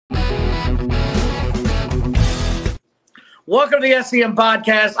Welcome to the SCM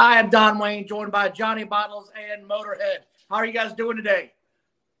podcast. I am Don Wayne, joined by Johnny Bottles and Motorhead. How are you guys doing today?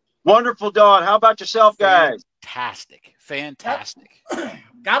 Wonderful, Don. How about yourself, guys? Fantastic.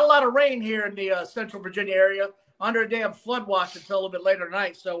 Got a lot of rain here in the Central Virginia area. Under a damn flood watch until a little bit later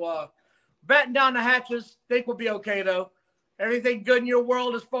tonight. So, batten down the hatches. Think we'll be okay, though. Everything good in your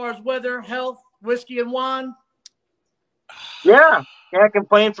world as far as weather, health, whiskey, and wine? Yeah. Can't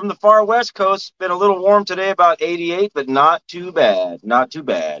complain from the far west coast. Been a little warm today, about 88, but not too bad. Not too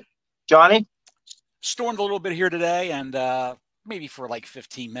bad. Johnny? Stormed a little bit here today, and maybe for like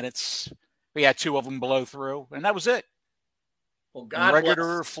 15 minutes. We had two of them blow through, and that was it. Well, God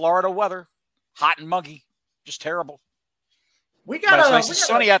regular bless. Florida weather. Hot and muggy. Just terrible. It's nice.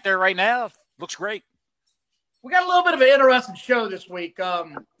 Sunny out there right now. Looks great. We got a little bit of an interesting show this week.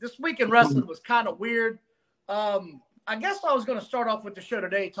 This week in wrestling was kind of weird. I guess I was going to start off with the show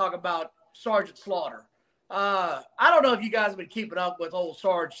today, talk about Sergeant Slaughter. I don't know if you guys have been keeping up with old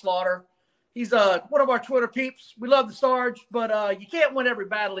Sarge Slaughter. He's one of our Twitter peeps. We love the Sarge, but you can't win every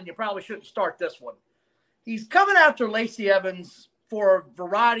battle, and you probably shouldn't start this one. He's coming after Lacey Evans for a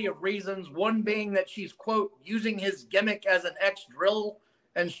variety of reasons, one being that she's, quote, using his gimmick as an ex-drill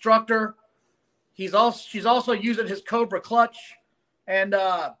instructor. She's also using his Cobra clutch. And,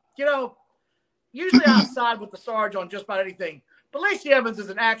 usually I side with the Sarge on just about anything. But Lacey Evans is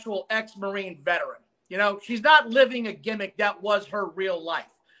an actual ex-Marine veteran. She's not living a gimmick that was her real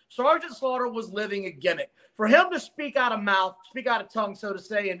life. Sergeant Slaughter was living a gimmick. For him to speak out of tongue, so to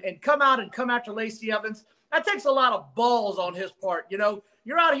say, and come after Lacey Evans, that takes a lot of balls on his part.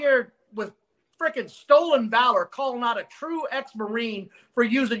 You're out here with freaking stolen valor calling out a true ex-Marine for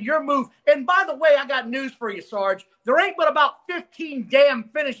using your move. And by the way, I got news for you, Sarge. There ain't but about 15 damn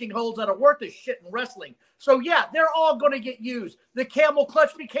finishing holds that are worth a shit in wrestling. So, yeah, they're all going to get used. The camel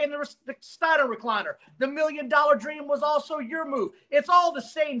clutch became the Steiner recliner. The $1 Million Dream was also your move. It's all the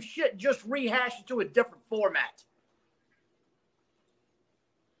same shit, just rehashed into a different format.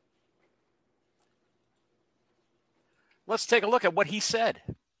 Let's take a look at what he said.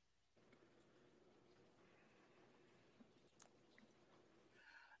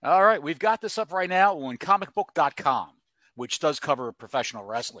 All right, we've got this up right now on comicbook.com, which does cover professional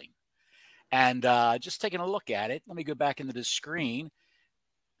wrestling. And just taking a look at it, let me go back into the screen.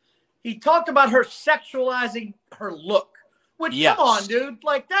 He talked about her sexualizing her look. Which, yes. Come on, dude.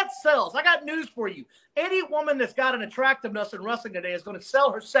 Like, that sells. I got news for you. Any woman that's got an attractiveness in wrestling today is going to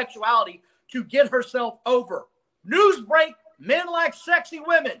sell her sexuality to get herself over. News break, men like sexy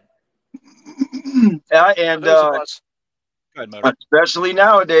women. Especially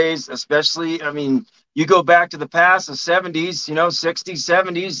nowadays, you go back to the past, the 70s, 60s,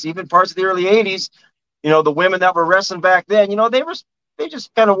 70s, even parts of the early 80s, the women that were wrestling back then, they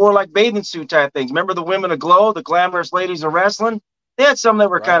just kind of wore like bathing suit type things. Remember the women aglow, the glamorous ladies of wrestling? They had some that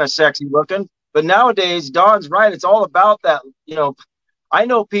were kind of sexy looking. But nowadays, Don's right. It's all about that. I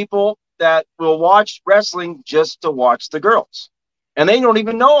know people that will watch wrestling just to watch the girls. And they don't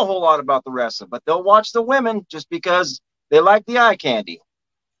even know a whole lot about the wrestling, but they'll watch the women just because they like the eye candy.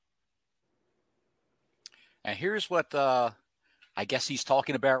 And here's what I guess he's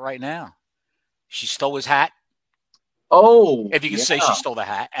talking about right now. She stole his hat. Oh, if you can say she stole the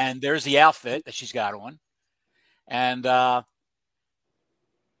hat. And there's the outfit that she's got on. And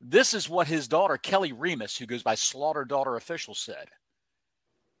this is what his daughter, Kelly Remus, who goes by Slaughter Daughter Official, said.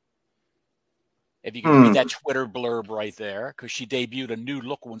 If you can read that Twitter blurb right there, because she debuted a new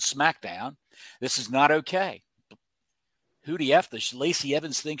look on SmackDown. This is not okay. Who the F does Lacey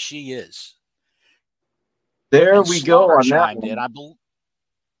Evans think she is? There we go on that one.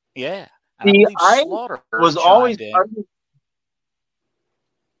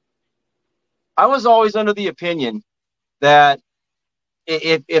 I was always under the opinion that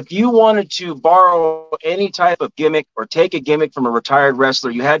if you wanted to borrow any type of gimmick or take a gimmick from a retired wrestler,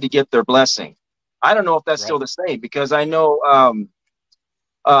 you had to get their blessing. I don't know if that's still the same, because I know,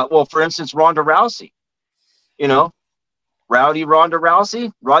 for instance, Ronda Rousey, Rowdy Ronda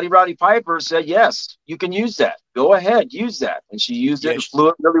Rousey, Roddy Piper said, yes, you can use that. Go ahead, use that. And she used it and flew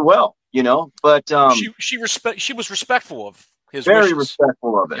it really well, But she was respectful of his very wishes.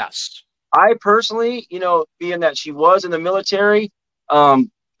 respectful of it. Yes. I personally, being that she was in the military,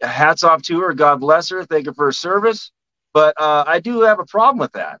 hats off to her. God bless her. Thank her for her service. But I do have a problem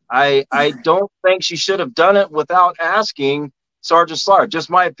with that. I don't think she should have done it without asking Sergeant Slaughter. Just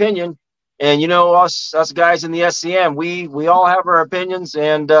my opinion. And us guys in the SCM, we all have our opinions,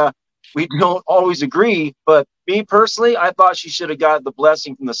 and we don't always agree. But me personally, I thought she should have got the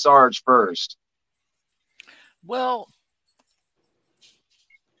blessing from the Sarge first. Well,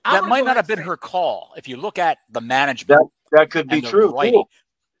 that might not have been her call. If you look at the management That could be and the true. writing. Cool.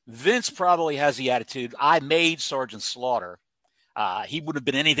 Vince probably has the attitude, I made Sergeant Slaughter. He would have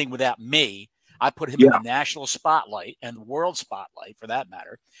been anything without me. I put him in the national spotlight and the world spotlight, for that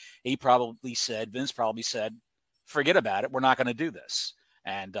matter. Vince probably said, forget about it. We're not going to do this.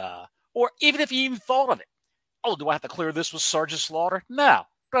 And, or even if he even thought of it. Oh, do I have to clear this with Sergeant Slaughter? No,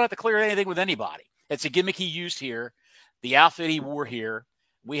 don't have to clear anything with anybody. It's a gimmick he used here. The outfit he wore here.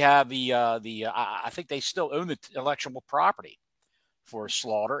 We have I think they still own the intellectual property for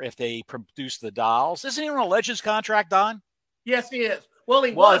Slaughter if they produce the dolls. Isn't he on a Legends contract, Don? Yes, he is. Well,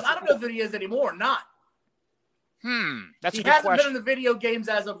 he was. I don't know if he is anymore or not. That's he a good hasn't question. been in the video games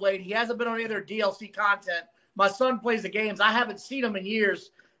as of late. He hasn't been on any of their DLC content. My son plays the games. I haven't seen him in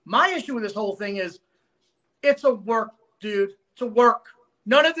years. My issue with this whole thing is it's a work, dude. It's a work.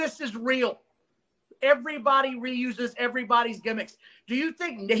 None of this is real. Everybody reuses everybody's gimmicks. Do you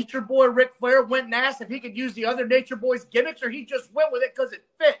think Nature Boy Ric Flair went and asked if he could use the other Nature Boy's gimmicks, or he just went with it because it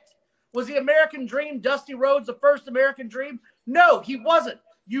fit? Was the American Dream, Dusty Rhodes, the first American Dream? No, he wasn't.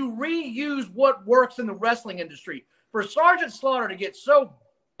 You reuse what works in the wrestling industry. For Sergeant Slaughter to get so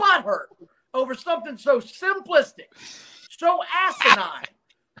butthurt over something so simplistic, so asinine,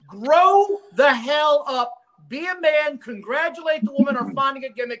 grow the hell up. Be a man. Congratulate the woman on finding a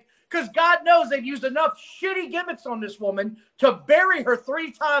gimmick, because God knows they've used enough shitty gimmicks on this woman to bury her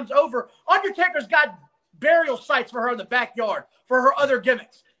 3 times over. Undertaker's got burial sites for her in the backyard for her other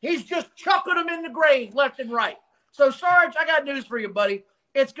gimmicks. He's just chucking them in the grave left and right. So, Sarge, I got news for you, buddy.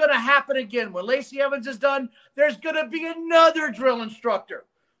 It's going to happen again. When Lacey Evans is done, there's going to be another drill instructor.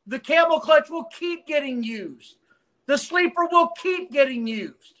 The camel clutch will keep getting used. The sleeper will keep getting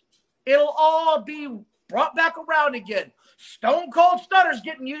used. It'll all be brought back around again. Stone Cold Stunner's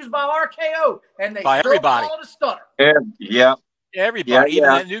getting used by RKO, and they still call it a stunner. Yeah. Everybody, even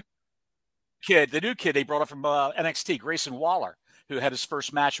that new kid, the new kid they brought up from NXT, Grayson Waller, who had his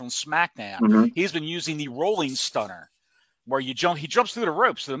first match on SmackDown. He's been using the rolling stunner, where he jumps through the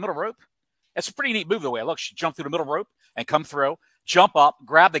ropes, to the middle rope. It's a pretty neat move the way it looks. You jump through the middle rope and come through, jump up,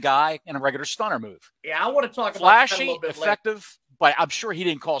 grab the guy in a regular stunner move. Yeah, I want to talk about that a little bit effective, later. But I'm sure he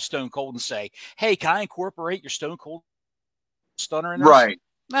didn't call Stone Cold and say, hey, can I incorporate your Stone Cold stunner in this? Right.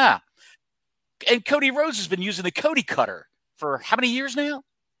 Nah. And Cody Rhodes has been using the Cody cutter for how many years now?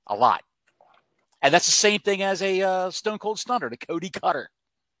 A lot. And that's the same thing as a Stone Cold Stunner, the Cody cutter.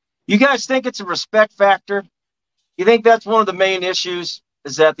 You guys think it's a respect factor? You think that's one of the main issues,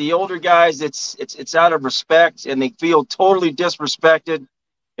 is that the older guys, it's out of respect, and they feel totally disrespected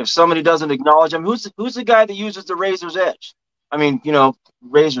if somebody doesn't acknowledge them? Who's the guy that uses the Razor's Edge? I mean,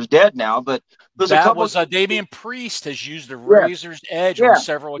 Razor's dead now, but there's a couple. Damian Priest has used the Razor's Edge on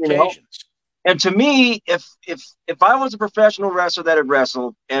several occasions. And to me, if I was a professional wrestler that had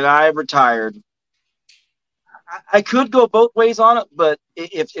wrestled and I retired, I could go both ways on it. But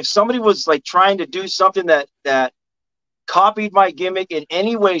if somebody was like trying to do something that copied my gimmick in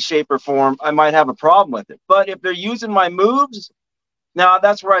any way, shape, or form, I might have a problem with it. But if they're using my moves, now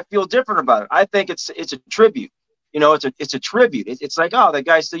that's where I feel different about it. I think it's a tribute. It's a tribute. It's like, oh, that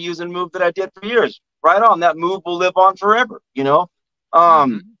guy's still using a move that I did for years. Right on. That move will live on forever.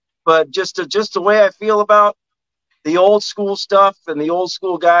 But just the way I feel about the old school stuff and the old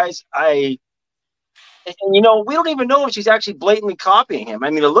school guys, we don't even know if she's actually blatantly copying him. I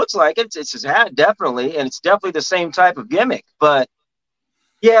mean, it looks like it. It's his hat, definitely, and it's definitely the same type of gimmick. But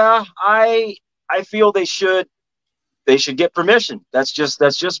yeah, I feel they should get permission. That's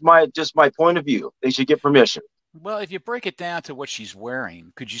just my point of view. They should get permission. Well, if you break it down to what she's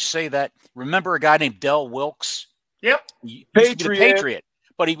wearing, could you say that? Remember a guy named Del Wilkes? Yep, Patriot.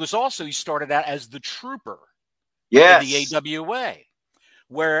 But he started out as the Trooper. Yes. In the AWA,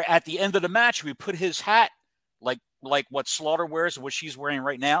 where at the end of the match, we put his hat, like what Slaughter wears and what she's wearing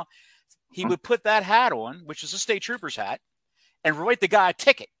right now. He would put that hat on, which is a state trooper's hat, and write the guy a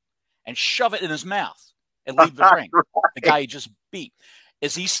ticket and shove it in his mouth and leave the ring. The guy he just beat.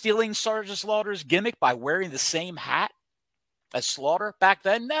 Is he stealing Sergeant Slaughter's gimmick by wearing the same hat as Slaughter back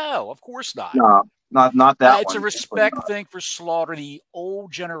then? No, of course not. No, not that. It's a respect thing for Slaughter. The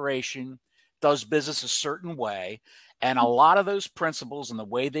old generation does business a certain way, and a lot of those principles and the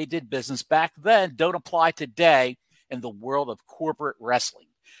way they did business back then don't apply today in the world of corporate wrestling.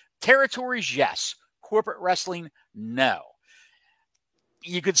 Territories, yes. Corporate wrestling, no.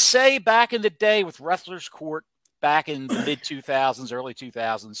 You could say back in the day with Wrestler's Court, back in the mid-2000s, early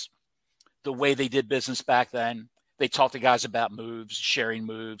 2000s, the way they did business back then, they talked to guys about moves, sharing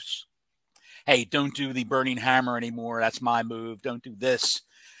moves. Hey, don't do the burning hammer anymore. That's my move. Don't do this.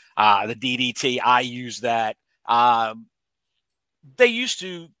 The DDT, I use that. Some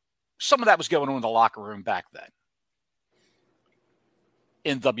of that was going on in the locker room back then.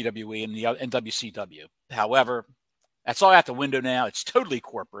 in WWE and in WCW. However, that's all out the window now. It's totally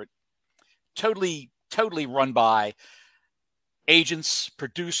corporate, totally run by agents,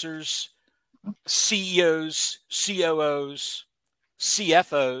 producers, CEOs, COOs,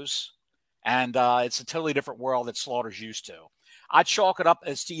 CFOs, and it's a totally different world that Slaughter's used to. I'd chalk it up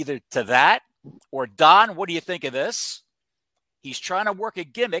as to either to that or, Don, what do you think of this? He's trying to work a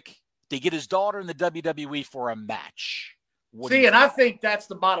gimmick to get his daughter in the WWE for a match. I think that's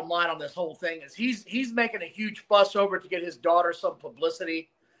the bottom line on this whole thing is he's making a huge fuss over it to get his daughter some publicity.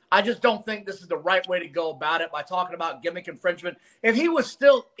 I just don't think this is the right way to go about it by talking about gimmick infringement. If he was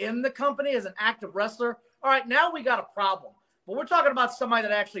still in the company as an active wrestler, all right, now we got a problem. But we're talking about somebody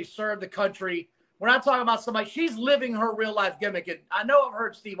that actually served the country. We're not talking about somebody. She's living her real life gimmick. And I know I've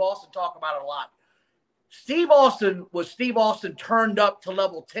heard Steve Austin talk about it a lot. Steve Austin was Steve Austin turned up to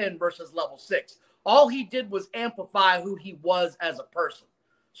level 10 versus level 6. All he did was amplify who he was as a person.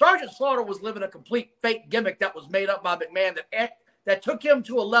 Sergeant Slaughter was living a complete fake gimmick that was made up by McMahon that took him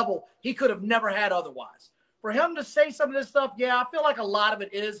to a level he could have never had otherwise. For him to say some of this stuff, yeah, I feel like a lot of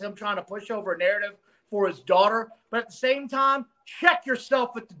it is him trying to push over a narrative for his daughter. But at the same time, check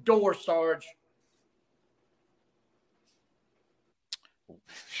yourself at the door, Sarge.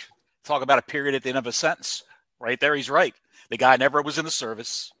 Talk about a period at the end of a sentence. Right there, he's right. The guy never was in the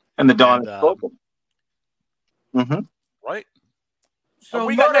service. And the Don is vocal. Right. So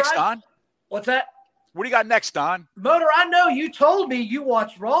what do you got next, Don? What's that? What do you got next, Don? Motor, I know you told me you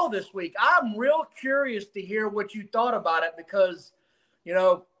watched Raw this week. I'm real curious to hear what you thought about it because, you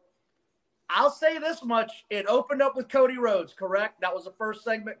know, I'll say this much. It opened up with Cody Rhodes, correct? That was the first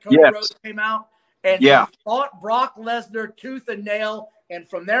segment. Cody Rhodes came out and he fought Brock Lesnar tooth and nail. And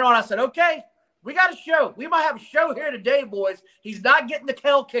from there on, I said, okay, we got a show. We might have a show here today, boys. He's not getting the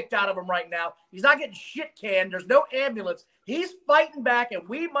hell kicked out of him right now. He's not getting shit canned. There's no ambulance. He's fighting back, and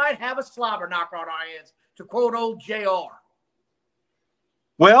we might have a slobber knocker on our hands, to quote old JR.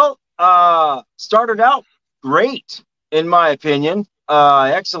 Well, started out great, in my opinion.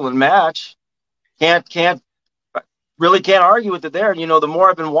 Excellent match. Can't argue with it there. You know, the more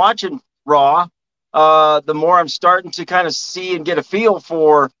I've been watching Raw, the more I'm starting to kind of see and get a feel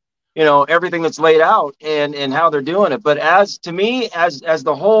for, you know, everything that's laid out and how they're doing it. But as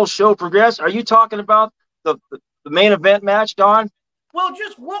the whole show progressed, are you talking about the main event match, Don? Well,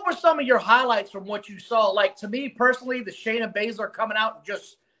 just what were some of your highlights from what you saw? Like, to me personally, the Shayna Baszler coming out and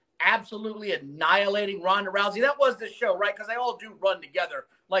just absolutely annihilating Ronda Rousey. That was the show, right? Because they all do run together.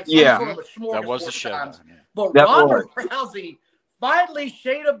 Like some sort of a smorgasbord. That was the show. Yeah. But Ronda Rousey, finally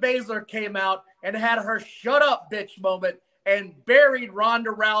Shayna Baszler came out and had her shut up bitch moment and buried Ronda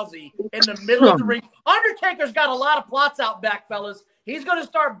Rousey in the middle of the ring. Undertaker's got a lot of plots out back, fellas. He's going to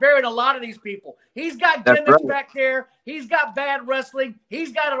start burying a lot of these people. He's got gimmicks back there. He's got bad wrestling.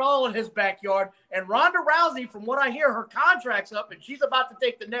 He's got it all in his backyard. And Ronda Rousey, from what I hear, her contract's up, and she's about to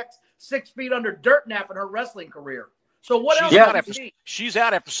take the next 6 feet under dirt nap in her wrestling career. So what else? She's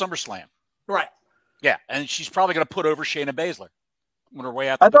out after SummerSlam. Right. Yeah, and she's probably going to put over Shayna Baszler on her way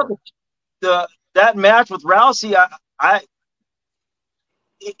out the door. Thought that match with Rousey,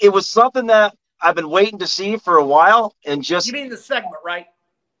 it was something that I've been waiting to see for a while, and just you mean the segment, right?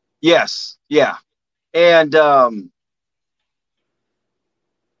 Yes, yeah, and I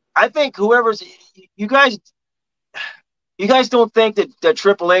think whoever's you guys don't think that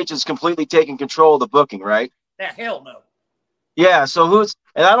Triple H is completely taking control of the booking, right? Yeah, hell no. Yeah, so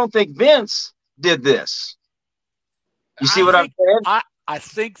and I don't think Vince did this. You see what I'm saying? I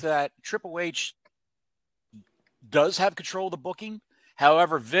think that Triple H does have control of the booking.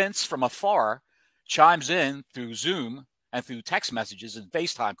 However, Vince from afar chimes in through Zoom and through text messages and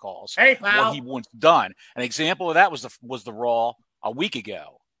FaceTime calls. Hey, pal. What he wants done. An example of that was the Raw a week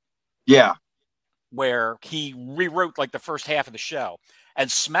ago. Yeah. Where he rewrote like the first half of the show. And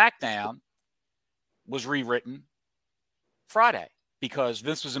SmackDown was rewritten Friday because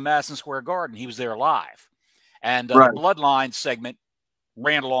Vince was in Madison Square Garden. He was there live. And the Bloodline segment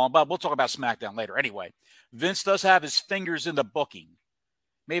ran along, but we'll talk about SmackDown later. Anyway, Vince does have his fingers in the booking.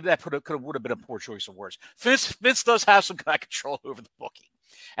 Maybe that would have been a poor choice of words. Vince does have some kind of control over the booking.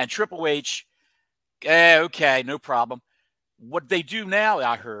 And Triple H, okay, no problem. What they do now,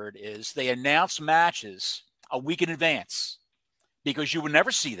 I heard, is they announce matches a week in advance because you would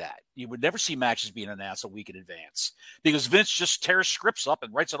never see that. You would never see matches being announced a week in advance because Vince just tears scripts up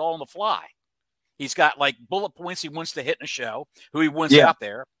and writes it all on the fly. He's got like bullet points he wants to hit in a show, who he wants out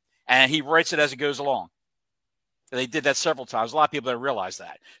there, and he writes it as it goes along. They did that several times. A lot of people don't realize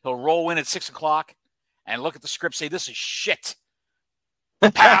that. He'll roll in at 6 o'clock and look at the script, say, "This is shit,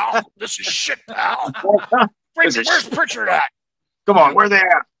 pal. This is shit, pal. Where's Pritchard at?" Come on, where they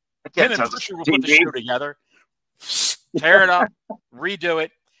at? I can't Him tell and Pusher will this put the TV. show together, tear it up, redo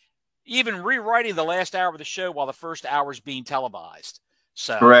it, even rewriting the last hour of the show while the first hour is being televised.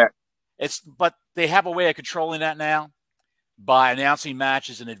 So Correct. But they have a way of controlling that now by announcing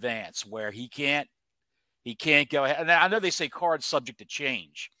matches in advance, where he can't go ahead. And I know they say cards subject to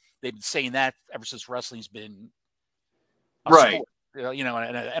change. They've been saying that ever since wrestling's been a sport,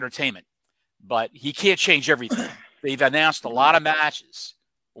 an entertainment. But he can't change everything. They've announced a lot of matches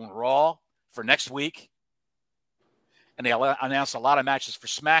on Raw for next week, and they announced a lot of matches for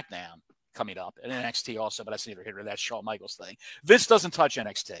SmackDown coming up, and NXT also, but that's neither here nor there. That's Shawn Michaels thing. Vince doesn't touch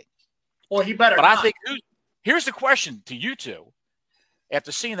NXT. Well, he better But not. I think here's the question to you two.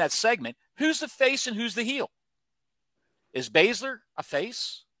 After seeing that segment, who's the face and who's the heel? Is Baszler a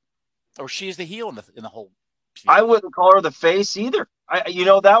face, or she's the heel in the whole feud? I wouldn't call her the face either.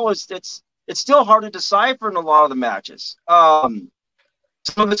 It's still hard to decipher in a lot of the matches. Some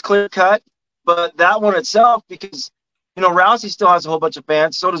of it's clear cut, but that one itself, because Rousey still has a whole bunch of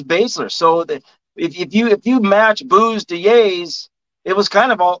fans, so does Baszler. So if you match boos to yays, it was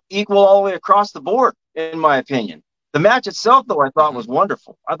kind of all equal all the way across the board, in my opinion. The match itself, though, I thought was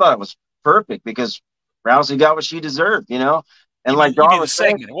wonderful. I thought it was perfect because Rousey got what she deserved, And like Don was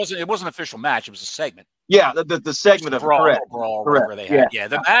saying, segment. It wasn't an official match. It was a segment. Yeah, the segment of it, correct. Brawl, whatever they had. Yeah,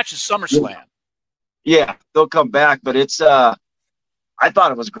 the match is SummerSlam. Yeah, they'll come back, but it's I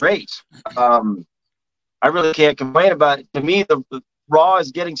thought it was great. I really can't complain about it. To me, the Raw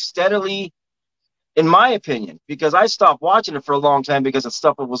is getting steadily, in my opinion, because I stopped watching it for a long time because of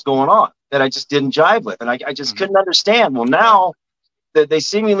stuff that was going on that I just didn't jive with, and I just couldn't understand. Well, now that they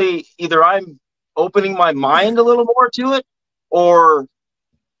seemingly, either I'm opening my mind a little more to it, or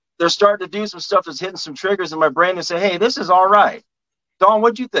they're starting to do some stuff that's hitting some triggers in my brain and say, hey, this is all right. Don,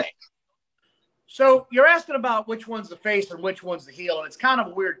 what'd you think? So you're asking about which one's the face and which one's the heel, and it's kind of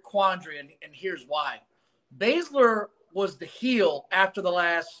a weird quandary, and here's why. Baszler was the heel after the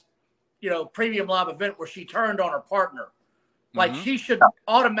last, Premium Live event where she turned on her partner. Like, she should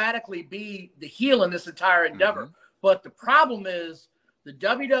automatically be the heel in this entire endeavor. But the problem is the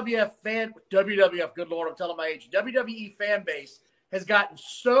WWF, good Lord, I'm telling my age, WWE fan base has gotten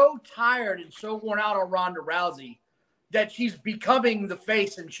so tired and so worn out on Ronda Rousey that she's becoming the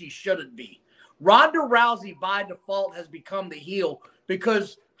face and she shouldn't be. Ronda Rousey, by default, has become the heel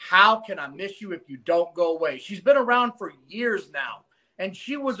because how can I miss you if you don't go away? She's been around for years now, and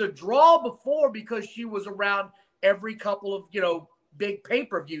she was a draw before because she was around every couple of, big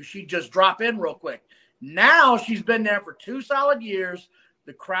pay-per-views. She'd just drop in real quick. Now she's been there for 2 solid years.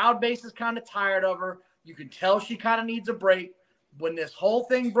 The crowd base is kind of tired of her. You can tell she kind of needs a break. When this whole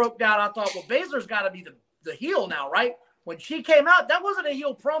thing broke down, I thought, well, Baszler's got to be the heel now, right? When she came out, that wasn't a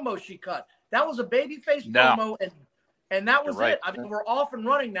heel promo she cut. That was a babyface promo, and that was it. I mean, we're off and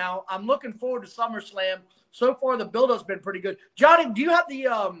running now. I'm looking forward to SummerSlam. So far, the build-up's been pretty good. Johnny, do you have the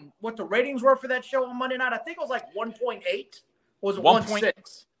what the ratings were for that show on Monday night? I think it was like 1.8. Or was it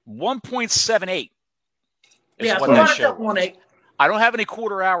 1.6? 1.78. Yeah, so that show 1.8. I don't have any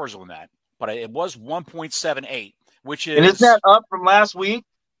quarter hours on that, but it was 1.78, which is. And isn't that up from last week?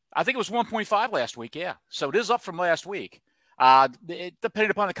 I think it was 1.5 last week. Yeah, so it is up from last week. It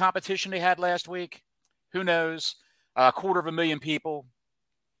depended upon the competition they had last week. Who knows? 250,000 people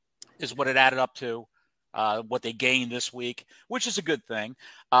is what it added up to. What they gained this week, which is a good thing.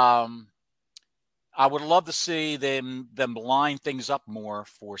 I would love to see them line things up more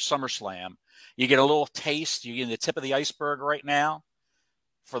for SummerSlam. You get a little taste. You get the tip of the iceberg right now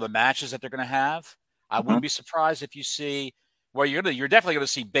for the matches that they're going to have. I wouldn't be surprised if you see. Well, you're definitely going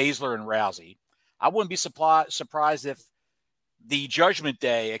to see Baszler and Rousey. I wouldn't be surprised if the Judgment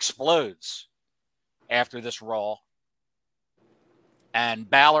Day explodes after this Raw, and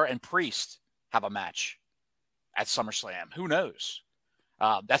Balor and Priest have a match at SummerSlam. Who knows?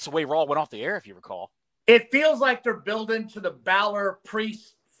 That's the way Raw went off the air, if you recall. It feels like they're building to the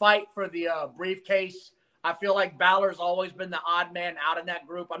Balor-Priest fight for the briefcase. I feel like Balor's always been the odd man out in that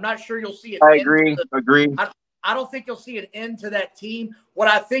group. I'm not sure you'll see it. I agree. I don't think you'll see an end to that team. What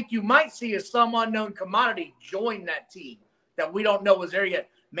I think you might see is some unknown commodity join that team that we don't know is there yet.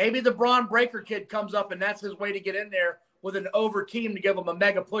 Maybe the Braun Breaker kid comes up and that's his way to get in there with an over team to give him a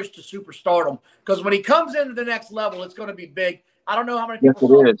mega push to superstardom. Because when he comes into the next level, it's going to be big. I don't know how many people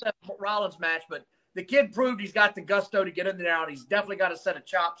saw the Seth Rollins match, but the kid proved he's got the gusto to get in there, and he's definitely got a set of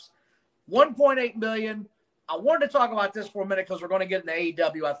chops. 1.8 million. I wanted to talk about this for a minute because we're going to get into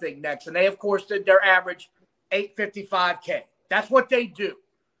AEW, I think, next. And they, of course, did their average $855K. That's what they do.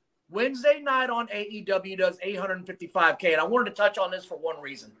 Wednesday night on AEW does $855K. And I wanted to touch on this for one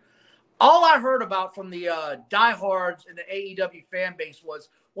reason. All I heard about from the diehards and the AEW fan base was,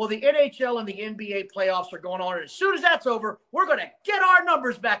 well, the NHL and the NBA playoffs are going on, and as soon as that's over, we're going to get our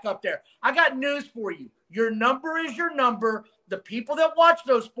numbers back up there. I got news for you. Your number is your number. The people that watch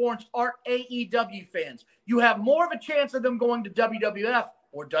those sports are AEW fans. You have more of a chance of them going to WWF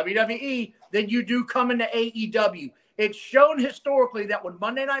or WWE than you do coming to AEW. It's shown historically that when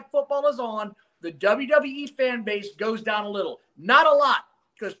Monday Night Football is on, the WWE fan base goes down a little. Not a lot,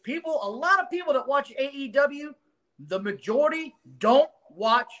 because a lot of people that watch AEW, the majority don't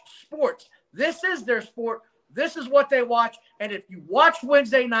watch sports. This is their sport. This is what they watch. And if you watch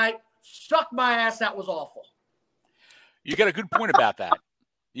Wednesday night, suck my ass, that was awful. You got a good point about that.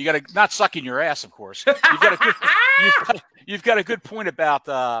 You got to not sucking your ass, of course. You've got a good point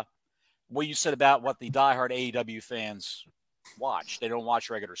about what you said about what the diehard AEW fans watch. They don't watch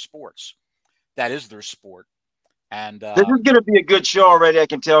regular sports. That is their sport. And this is going to be a good show already, I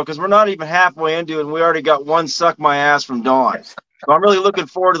can tell, because we're not even halfway into it, and we already got one suck my ass from Dawn. So I'm really looking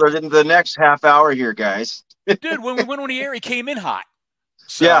forward to the next half hour here, guys. Dude, when we went on the air, he came in hot.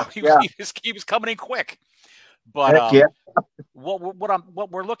 So yeah, he was coming in quick. But what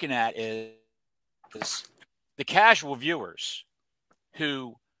we're looking at is the casual viewers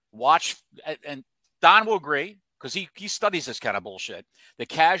who watch, and Don will agree because he studies this kind of bullshit. The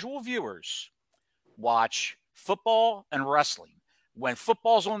casual viewers watch football and wrestling. When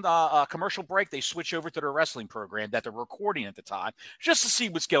football's on a commercial break, they switch over to the wrestling program that they're recording at the time just to see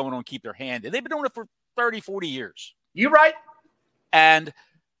what's going on, keep their hand in. They've been doing it for 30, 40 years. You right. And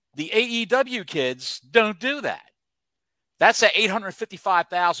the AEW kids don't do that. That's that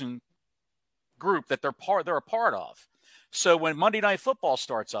 855,000 group that they're a part of. So when Monday Night Football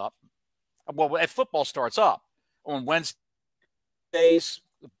starts up, if football starts up on Wednesdays,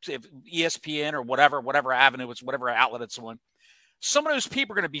 ESPN or whatever avenue it's, whatever outlet it's on, some of those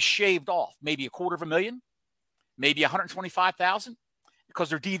people are going to be shaved off, maybe 250,000, maybe 125,000, because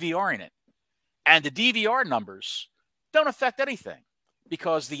they're DVRing it. And the DVR numbers don't affect anything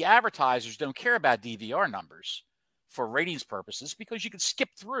because the advertisers don't care about DVR numbers for ratings purposes because you can skip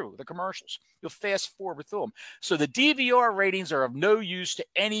through the commercials. You'll fast forward through them. So the DVR ratings are of no use to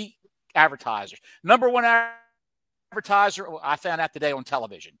any advertisers. Number one advertiser, I found out today on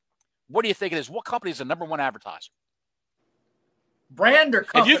television. What do you think it is? What company is the number one advertiser? Brand or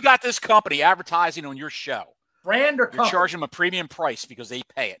company? And you've got this company advertising on your show. Brand or company? You're charging them a premium price because they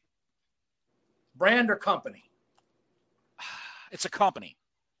pay it. Brand or company? It's a company,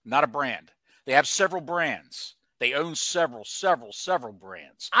 not a brand. They have several brands. They own several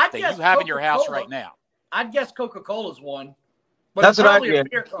brands that you have in your house right now. I'd guess Coca-Cola's one. But that's what I get.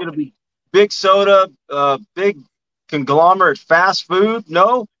 It's going to be big soda, big conglomerate fast food.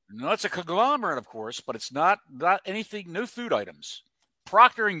 No, it's a conglomerate, of course, but it's not anything. No food items.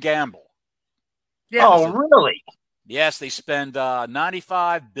 Procter and Gamble. Yeah, oh, really? Yes, they spend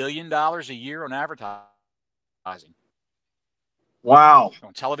 $95 billion a year on advertising. Wow.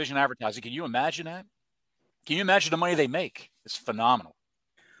 On television advertising. Can you imagine that? Can you imagine the money they make? It's phenomenal.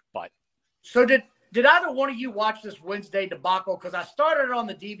 But so did either one of you watch this Wednesday debacle? Because I started it on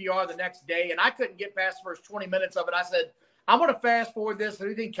the DVR the next day, and I couldn't get past the first 20 minutes of it. I said, I'm going to fast forward this. If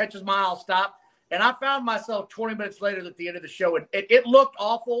anything catches my eye, I'll stop. And I found myself 20 minutes later at the end of the show, and it looked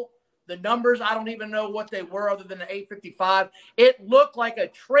awful. The numbers, I don't even know what they were other than the 855. It looked like a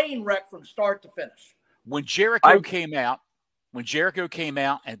train wreck from start to finish. When Jericho came out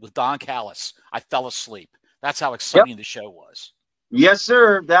and with Don Callis, I fell asleep. That's how exciting the show was. Yes,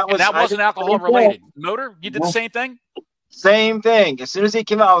 sir. That wasn't alcohol related. Motor, you did the same thing? Same thing. As soon as he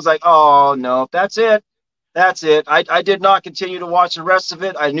came out, I was like, oh, no, that's it. That's it. I did not continue to watch the rest of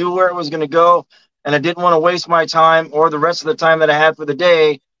it. I knew where it was going to go, and I didn't want to waste my time or the rest of the time that I had for the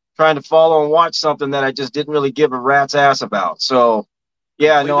day trying to follow and watch something that I just didn't really give a rat's ass about. So,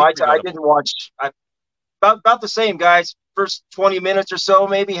 yeah, no, I didn't watch. About the same, guys. First 20 minutes or so,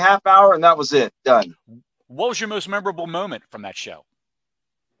 maybe half hour, and that was it. Done. What was your most memorable moment from that show?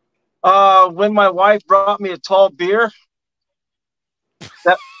 When my wife brought me a tall beer.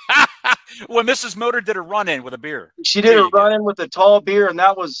 When Mrs. Motor did a run-in with a beer. She did a run-in with a tall beer, and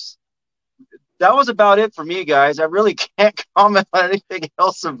that was about it for me, guys. I really can't comment on anything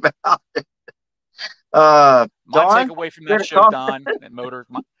else about it. My takeaway from that show, Don and Motor,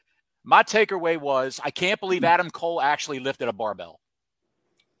 my takeaway was I can't believe Adam Cole actually lifted a barbell.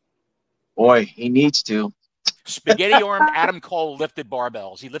 Boy, he needs to. Spaghetti-armed Adam Cole lifted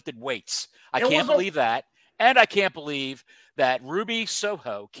barbells. He lifted weights. I can't believe that. And I can't believe that Ruby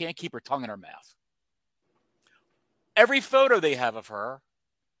Soho can't keep her tongue in her mouth. Every photo they have of her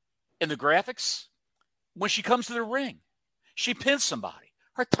in the graphics, when she comes to the ring, she pins somebody.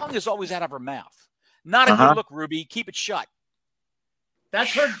 her tongue is always out of her mouth. Not a good look, Ruby. Keep it shut.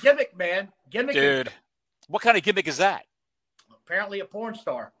 That's her gimmick, man. Gimmick. Dude, what kind of gimmick is that? Apparently a porn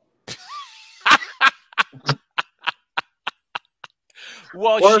star.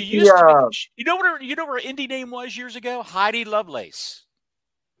 Well, she used to be, you know what her indie name was years ago? Heidi Lovelace.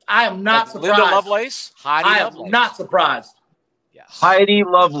 I am not surprised. Linda Lovelace? Heidi Lovelace. I am not surprised. Yes. Heidi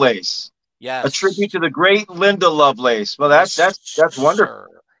Lovelace. Yes. A tribute to the great Linda Lovelace. Well, that's wonderful.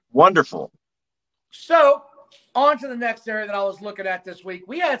 Wonderful. So, on to the next area that I was looking at this week.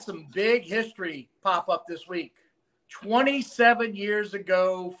 We had some big history pop up this week. 27 years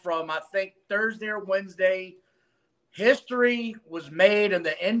ago from, I think, Thursday or Wednesday, history was made and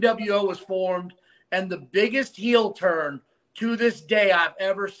the NWO was formed, and the biggest heel turn to this day I've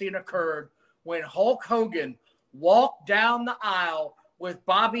ever seen occurred when Hulk Hogan walked down the aisle with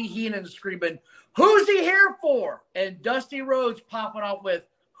Bobby Heenan screaming, "Who's he here for?" And Dusty Rhodes popping off with,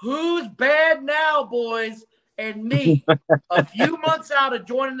 "Who's bad now, boys?" And me, a few months out of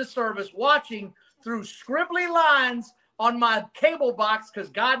joining the service, watching through scribbly lines on my cable box, because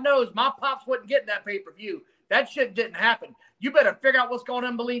God knows my pops wasn't getting that pay-per-view. That shit didn't happen. You better figure out what's going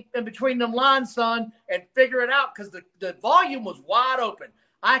on in between them lines, son, and figure it out, because the volume was wide open.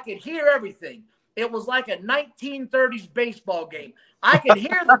 I could hear everything. It was like a 1930s baseball game. I could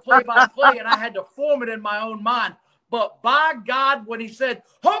hear the play-by-play, and I had to form it in my own mind. But by God, when he said,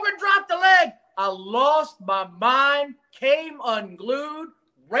 "Hogan dropped the leg," I lost my mind, came unglued,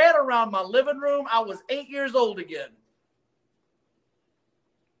 ran around my living room. I was 8 years old again.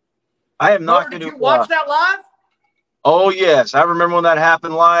 I am not going to Did you watch that live? Oh, yes. I remember when that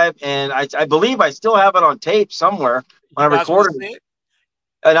happened live, and I believe I still have it on tape somewhere when I recorded it.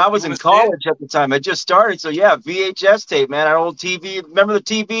 And I was in college at the time. I just started. So, yeah, VHS tape, man. An old TV. Remember the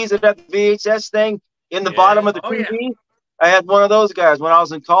TVs that had the VHS thing in the bottom of the TV? Yeah. I had one of those guys when I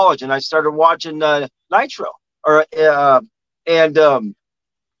was in college, and I started watching Nitro. I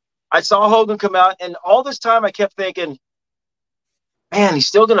saw Hogan come out, and all this time I kept thinking, man, he's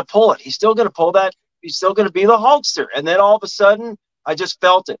still going to pull it. He's still going to pull that. He's still going to be the Hulkster. And then all of a sudden, I just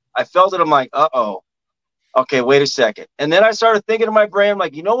felt it. I felt it. I'm like, uh-oh. Okay, wait a second. And then I started thinking in my brain,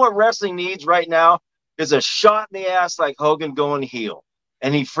 like, you know what wrestling needs right now is a shot in the ass like Hogan going heel.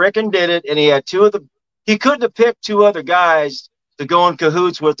 And he frickin' did it. And he had he couldn't have picked two other guys to go in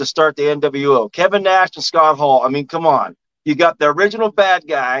cahoots with to start the NWO. Kevin Nash and Scott Hall. I mean, come on. You got the original bad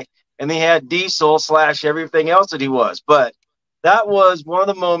guy, and they had Diesel / everything else that he was. But that was one of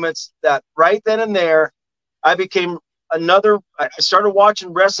the moments that right then and there, I started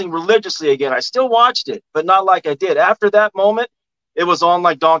watching wrestling religiously again. I still watched it, but not like I did. After that moment, it was on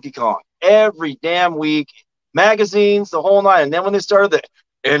like Donkey Kong. Every damn week, magazines, the whole night. And then when they started the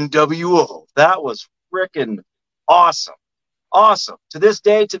NWO, that was freaking awesome. Awesome. To this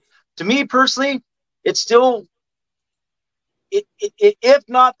day, to me personally, it's still, if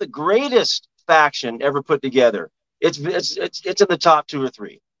not the greatest faction ever put together, it's in the top 2 or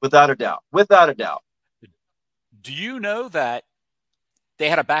 3, without a doubt. Without a doubt. Do you know that they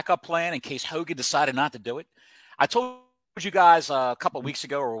had a backup plan in case Hogan decided not to do it? I told you guys a couple of weeks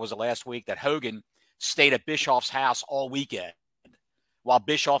ago, or was it last week, that Hogan stayed at Bischoff's house all weekend while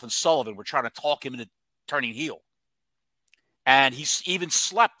Bischoff and Sullivan were trying to talk him into turning heel. And he even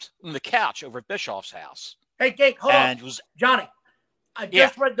slept on the couch over at Bischoff's house. Hey, Gate, hold on. Johnny, I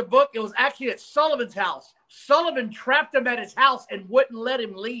just read the book. It was actually at Sullivan's house. Sullivan trapped him at his house and wouldn't let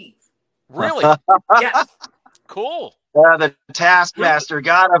him leave. Really? Yes. Cool. The Taskmaster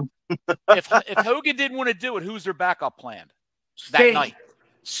got him. if Hogan didn't want to do it, who's their backup plan Sting. that night?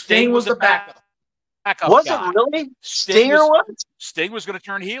 Sting was the backup. Was guy. it really? Stinger was? Sting was going to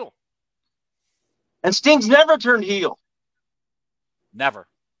turn heel. And Sting's never turned heel. Never.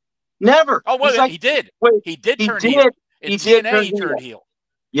 Never. Oh, well, he did. He did turn heel. In TNA, he turned heel.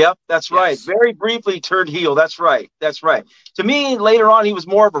 Yep, that's right. Very briefly turned heel. That's right. That's right. To me, later on, he was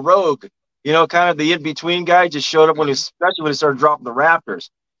more of a rogue. You know, kind of the in-between guy, just showed up especially when he started dropping the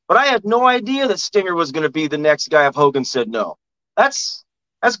Raptors. But I had no idea that Stinger was going to be the next guy if Hogan said no. That's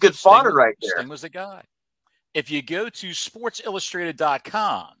good fodder right there. Sting was the guy. If you go to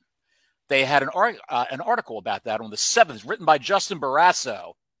sportsillustrated.com, they had an article about that on the 7th, written by Justin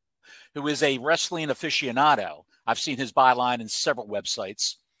Barrasso, who is a wrestling aficionado. I've seen his byline in several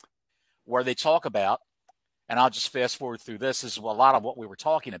websites where they talk about, and I'll just fast forward through this. This is a lot of what we were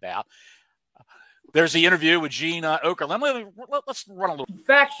talking about. There's the interview with Gene Okerlund. Let's run a little.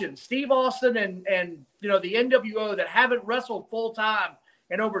 Faction, Steve Austin and the NWO that haven't wrestled full time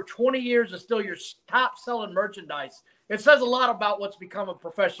in over 20 years is still your top selling merchandise. It says a lot about what's become of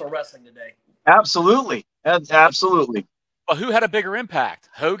professional wrestling today. Absolutely. Absolutely. But who had a bigger impact,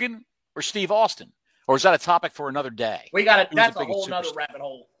 Hogan or Steve Austin? Or is that a topic for another day? We got it. That's a whole nother rabbit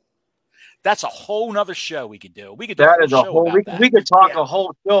hole. That's a whole nother show we could do. We could do that a is a show whole. about that. We could talk a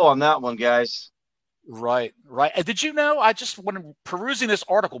whole show on that one, guys. Right, right. And did you know? I just when perusing this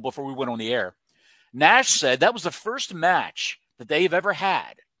article before we went on the air, Nash said that was the first match that they've ever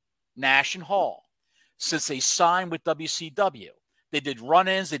had, Nash and Hall, since they signed with WCW. They did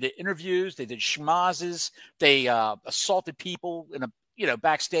run-ins, they did interviews, they did schmazzes, they assaulted people in a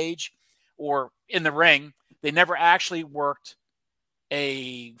backstage or in the ring. They never actually worked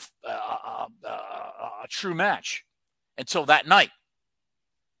a true match until that night.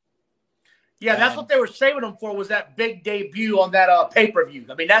 Yeah, that's what they were saving them for, was that big debut on that pay-per-view.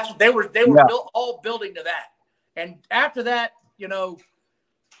 I mean, that's what they were all building to that. And after that,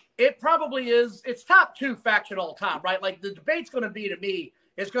 it probably is. It's top 2 faction all time, right? Like the debate's going to be, to me,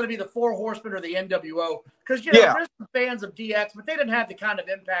 it's going to be the Four Horsemen or the NWO, because there's some fans of DX, but they didn't have the kind of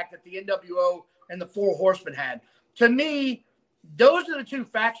impact that the NWO and the Four Horsemen had. To me, those are the 2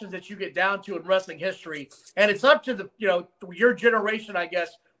 factions that you get down to in wrestling history, and it's up to the your generation, I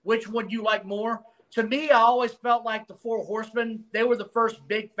guess, which one you like more. To me, I always felt like the Four Horsemen, they were the first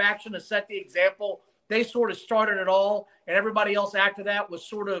big faction to set the example. They sort of started it all, and everybody else after that was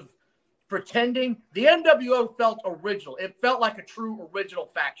sort of pretending. The NWO felt original. It felt like a true original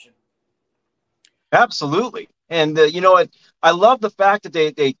faction. Absolutely. And I love the fact that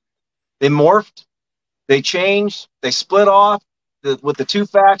they morphed, they changed, they split off with the 2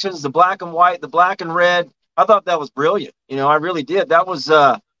 factions, the black and white, the black and red. I thought that was brilliant. I really did. That was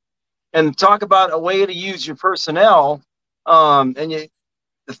and talk about a way to use your personnel. The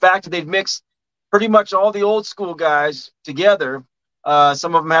fact that they've mixed pretty much all the old school guys together.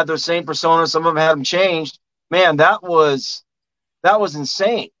 Some of them had their same persona. Some of them had them changed. Man, that was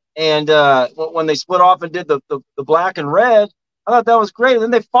insane. And when they split off and did the black and red, I thought that was great. And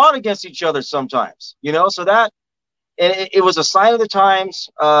then they fought against each other sometimes, so that, and it was a sign of the times.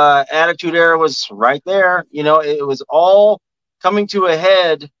 Attitude Era was right there. It was all coming to a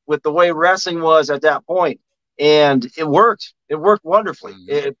head with the way wrestling was at that point. And it worked. It worked wonderfully.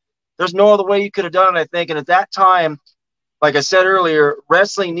 There's no other way you could have done it, I think. And at that time, like I said earlier,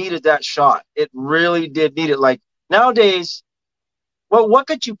 wrestling needed that shot. It really did need it. Like nowadays, well, what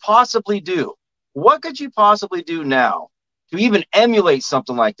could you possibly do? What could you possibly do now to even emulate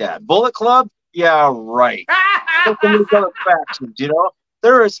something like that? Bullet Club? Yeah, right. These other factions,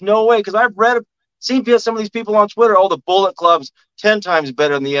 there is no way, because I've seen some of these people on Twitter. Oh, the Bullet Club's 10 times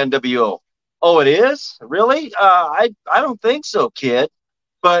better than the NWO. Oh, it is? Really? I don't think so, kid.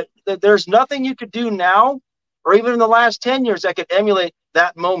 But there's nothing you could do now, or even in the last 10 years, that could emulate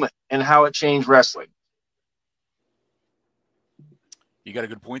that moment and how it changed wrestling. You got a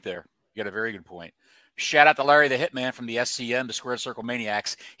good point there. You got a very good point. Shout out to Larry the Hitman from the SCM, the Square Circle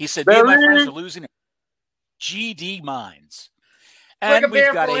Maniacs. He said, me and my friends are losing GD minds. And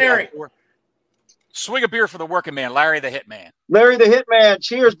we've got a swing a beer for the working man, Larry the Hitman. Larry the Hitman.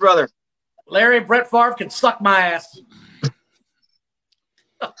 Cheers, brother. Larry Brett Favre can suck my ass.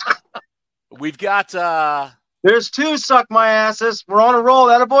 We've got there's 2 suck my asses. We're on a roll.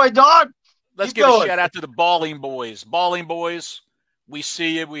 That a boy, dog. Let's give a shout out to the Balling Boys. Balling Boys, we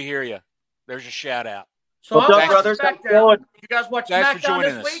see you, we hear you. There's your shout out. So what's up, brothers? You guys watch SmackDown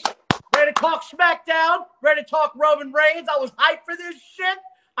this week? Ready to talk SmackDown? Ready to talk Roman Reigns? I was hyped for this shit.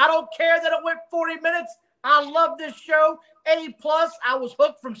 I don't care that it went 40 minutes. I love this show. A+. I was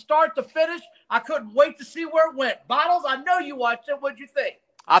hooked from start to finish. I couldn't wait to see where it went. Bottles, I know you watched it. What'd you think?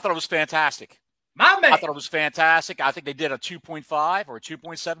 I thought it was fantastic. My man. I thought it was fantastic. I think they did a 2.5 or a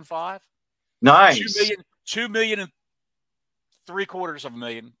 2.75. Nice. 2 million and 3/4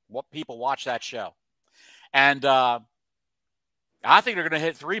 million what people watch that show. And I think they're going to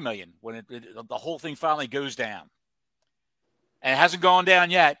hit 3 million when the whole thing finally goes down. And it hasn't gone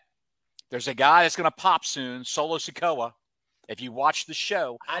down yet. There's a guy that's going to pop soon, Solo Sikoa. If you watch the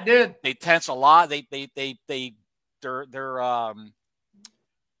show, I did. They tense a lot. They're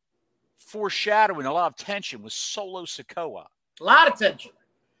foreshadowing a lot of tension with Solo Sikoa. A lot of tension.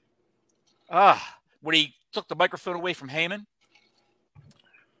 When he took the microphone away from Heyman,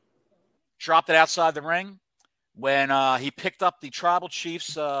 dropped it outside the ring. When he picked up the Tribal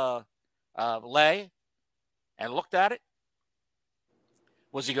Chief's lei and looked at it,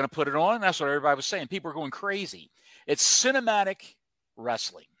 was he going to put it on? That's what everybody was saying. People are going crazy. It's cinematic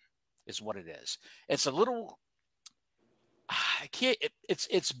wrestling is what it is. It's a little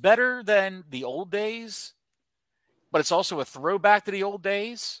it's better than the old days, but it's also a throwback to the old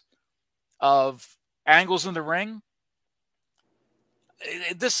days of angles in the ring.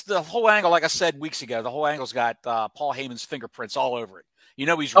 the whole angle, like I said weeks ago, the whole angle's got Paul Heyman's fingerprints all over it. You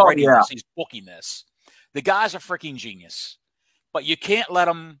know, he's writing this, he's booking this. The guy's a freaking genius, but you can't let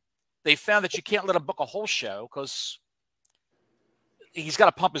him. They found that you can't let him book a whole show because he's got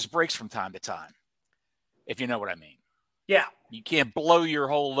to pump his brakes from time to time, if you know what I mean. Yeah. You can't blow your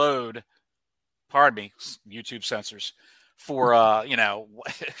whole load, pardon me, YouTube censors, for, on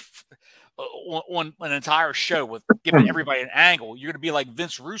an entire show with giving everybody an angle. You're going to be like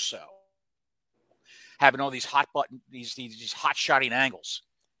Vince Russo, having all these hot button, these hot shotting angles.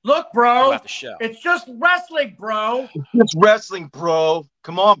 Look, bro, the show. It's just wrestling, bro. It's wrestling, bro.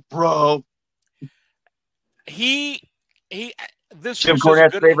 Come on, bro. Vince Jim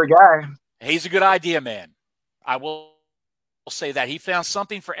Cornette's favorite guy. He's a good idea, man. I will say that. He found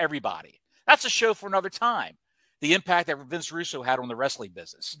something for everybody. That's a show for another time. The impact that Vince Russo had on the wrestling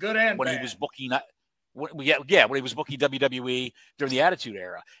business. Good and when bad. He was booking, when he was booking WWE during the Attitude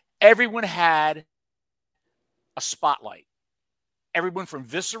Era. Everyone had a spotlight. Everyone from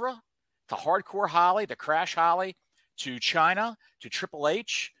Viscera to Hardcore Holly to Crash Holly to China to Triple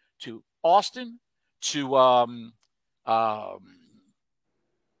H to Austin to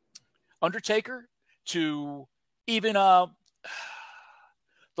Undertaker to even the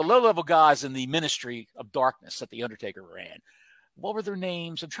low-level guys in the Ministry of Darkness that the Undertaker ran. What were their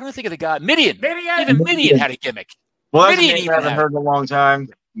names? I'm trying to think of the guy. Midian. Even Midian had a gimmick. Well, that's a name I haven't heard in a long time.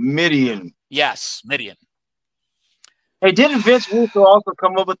 Midian. Yes, Midian. Hey, didn't Vince Russo also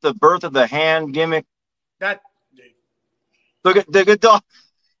come up with the birth of the hand gimmick? Look at the good dog.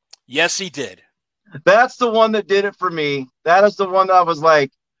 Yes, he did. That's the one that did it for me. That is the one that I was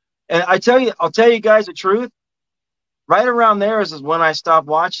like, and I'll tell you guys the truth. Right around there is when I stopped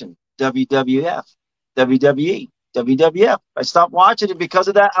watching WWF, WWE, WWF. I stopped watching it because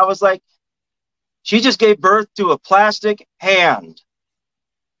of that. I was like, she just gave birth to a plastic hand.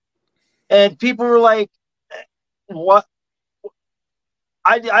 And people were like, what?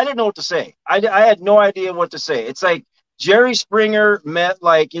 I didn't know what to say. I had no idea what to say. It's like Jerry Springer met,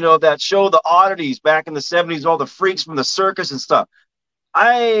 like, that show, The Oddities, back in the 70s, all the freaks from the circus and stuff.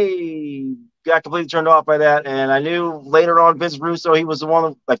 I got completely turned off by that, and I knew later on Vince Russo, he was the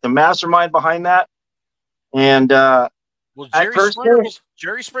one, like, the mastermind behind that. And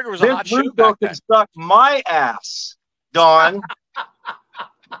Jerry Springer was a hot show back then. Stuck my ass, Don.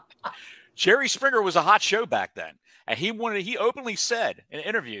 Jerry Springer was a hot show back then. And he openly said in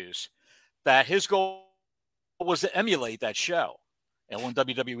interviews that his goal was to emulate that show and on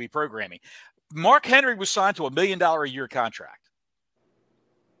WWE programming. Mark Henry was signed to $1 million a year contract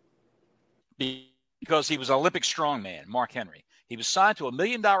because he was an Olympic strongman, Mark Henry. He was signed to $1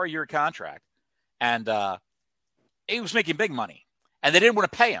 million a year contract, and he was making big money. And they didn't want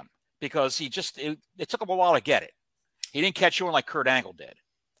to pay him because it took him a while to get it. He didn't catch on like Kurt Angle did.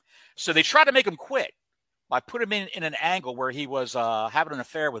 So they tried to make him quit. I put him in an angle where he was having an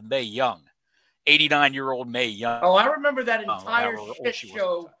affair with Mae Young, 89-year-old Mae Young. Oh, I remember that entire shit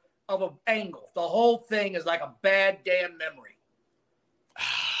show of an angle. The whole thing is like a bad damn memory.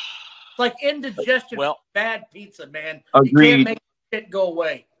 It's like indigestion, bad pizza, man. Agreed. You can't make shit go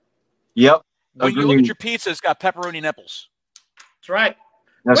away. Yep. When you look at your pizza, it's got pepperoni nipples. That's right.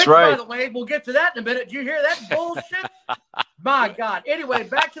 That's right. By the way, we'll get to that in a minute. Did you hear that bullshit? My God. Anyway,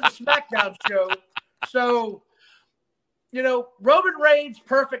 back to the SmackDown show. So, Roman Reigns,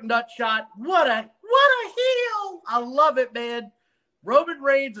 perfect nut shot. What a heel. I love it, man. Roman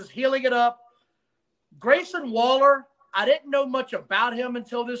Reigns is healing it up. Grayson Waller, I didn't know much about him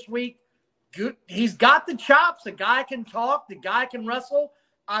until this week. Good. He's got the chops. The guy can talk. The guy can wrestle.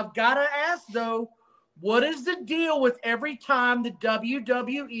 I've got to ask, though, what is the deal with every time the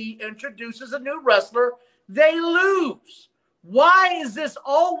WWE introduces a new wrestler, they lose? Why is this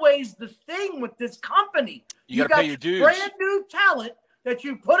always the thing with this company? You got to pay your dues. Brand new talent that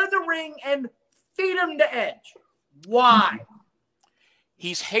you put in the ring and feed him to edge. Why?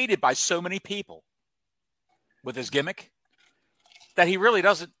 He's hated by so many people with his gimmick that he really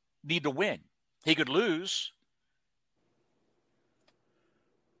doesn't need to win. He could lose.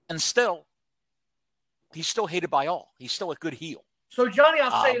 And still, he's still hated by all. He's still a good heel. So, Johnny,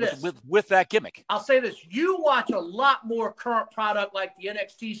 I'll say this. With that gimmick. I'll say this. You watch a lot more current product like the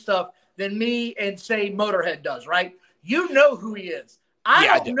NXT stuff than me and, say, Motorhead does, right? You know who he is.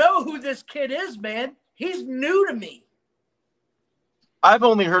 I don't know who this kid is, man. He's new to me. I've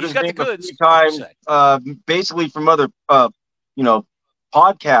only heard his name a few times, basically from other,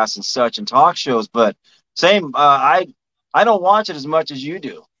 podcasts and such and talk shows. But same, I don't watch it as much as you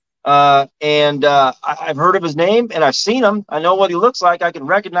do. I've heard of his name and I've seen him. I know what he looks like. I can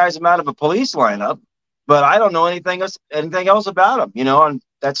recognize him out of a police lineup. but I don't know anything else about him, you know, and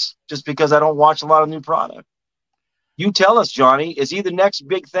that's just because I don't watch a lot of new product. You tell us, Johnny, is he the next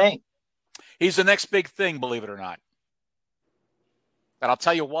big thing? He's the next big thing, believe it or not. And I'll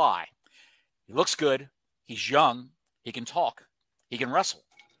tell you why. He looks good. He's young. He can talk. He can wrestle.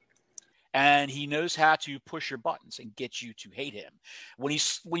 And he knows how to push your buttons and get you to hate him. When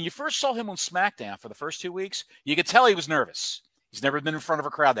you first saw him on SmackDown for the first 2 weeks, you could tell he was nervous. He's never been in front of a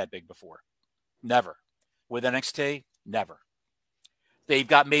crowd that big before. Never. With NXT, never. They've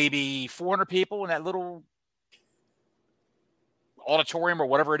got maybe 400 people in that little auditorium or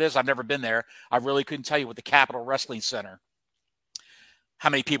whatever it is. I've never been there. I really couldn't tell you with the Capitol Wrestling Center how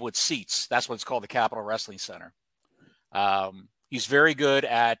many people with seats. That's what it's called, the Capitol Wrestling Center. He's very good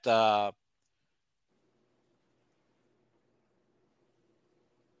at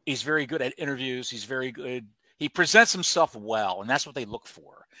interviews. He's very good. He presents himself well, and that's what they look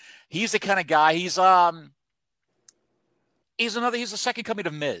for. He's the kind of guy. He's the second coming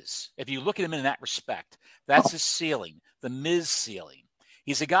of Miz. If you look at him in that respect, that's his ceiling, the Miz ceiling.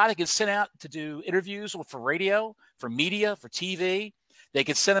 He's a guy that can send out to do interviews for radio, for media, for TV. They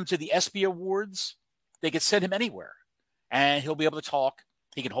could send him to the ESPY Awards. They could send him anywhere, and he'll be able to talk.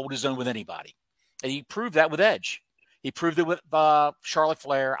 He can hold his own with anybody, and he proved that with Edge. He proved it with Charlotte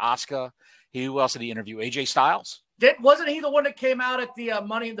Flair, Asuka. Who else did he interview? AJ Styles. Wasn't he the one that came out at the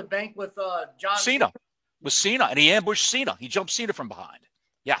Money in the Bank with John Cena? With Cena, and he ambushed Cena. He jumped Cena from behind.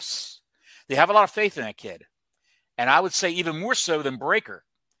 Yes. They have a lot of faith in that kid. And I would say even more so than Breaker,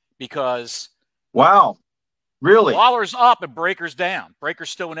 because wow, really? Lawler's up and Breaker's down. Breaker's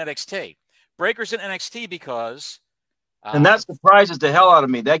still in NXT. Breaker's in NXT because and that surprises the hell out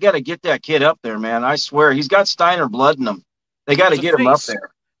of me. They got to get that kid up there, man. I swear, he's got Steiner blood in him. They got to get him up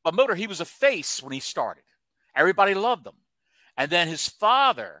there. But Motor, he was a face when he started. Everybody loved him. And then his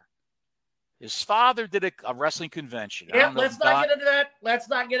father did a wrestling convention. Yeah, let's not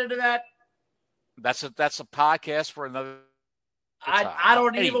get into that. That's a podcast for another time. I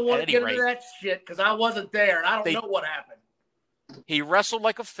don't even want to get into that shit because I wasn't there and I don't know what happened. He wrestled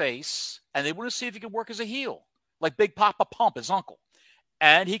like a face, and they want to see if he can work as a heel, like Big Papa Pump, his uncle.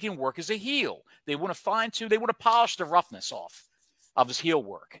 And he can work as a heel. They want to fine-tune, they want to polish the roughness off of his heel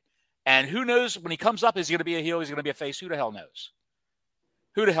work. And who knows, when he comes up, is he going to be a heel? Is he going to be a face? Who the hell knows?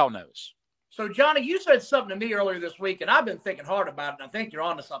 Who the hell knows? So, Johnny, you said something to me earlier this week, and I've been thinking hard about it, and I think you're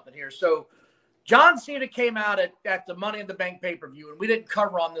onto something here. So, John Cena came out at the Money in the Bank pay-per-view, and we didn't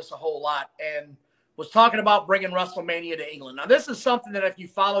cover on this a whole lot, and was talking about bringing WrestleMania to England. Now, this is something that if you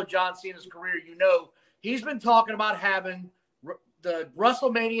follow John Cena's career, you know he's been talking about having the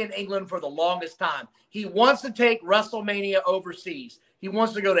WrestleMania in England for the longest time. He wants to take WrestleMania overseas. He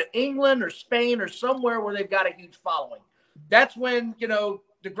wants to go to England or Spain or somewhere where they've got a huge following. That's when,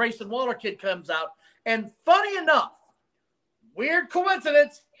 the Grayson Waller kid comes out. And funny enough, weird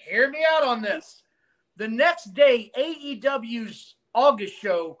coincidence, hear me out on this. The next day, AEW's August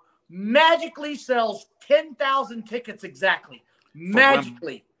show magically sells 10,000 tickets exactly.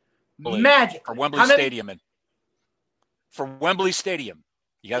 Magically. For Wembley Stadium. For Wembley Stadium.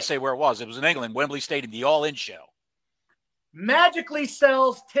 You got to say where it was. It was in England, Wembley Stadium, the All-In show. Magically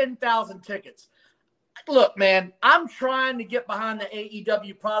sells 10,000 tickets. Look, man, I'm trying to get behind the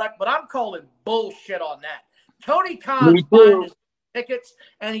AEW product, but I'm calling bullshit on that. Tony Khan's buying his tickets,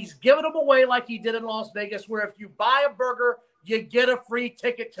 and he's giving them away like he did in Las Vegas, where if you buy a burger, you get a free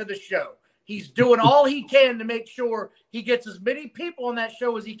ticket to the show. He's doing all he can to make sure he gets as many people on that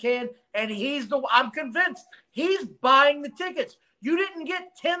show as he can, and I'm convinced he's buying the tickets. You didn't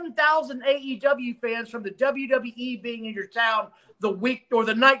get 10,000 AEW fans from the WWE being in your town the week or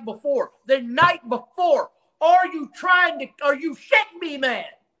the night before. The night before. Are you shitting me, man?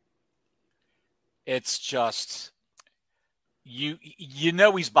 It's just, you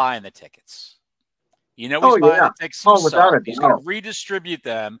know he's buying the tickets. You know he's buying the tickets himself. He's going to redistribute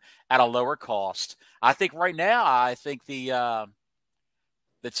them at a lower cost. I think right now, the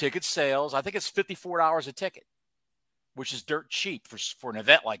ticket sales, I think it's $54 a ticket, which is dirt cheap for an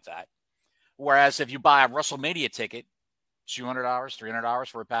event like that. Whereas if you buy a WrestleMania ticket, $200, $300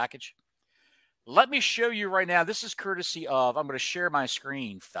 for a package. Let me show you right now. This is courtesy of, I'm going to share my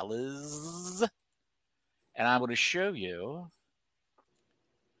screen, fellas. And I'm going to show you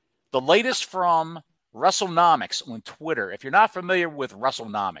the latest from WrestleNomics on Twitter. If you're not familiar with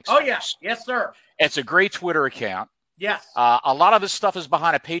WrestleNomics. Oh, yes. Yes, sir. It's a great Twitter account. Yes. A lot of this stuff is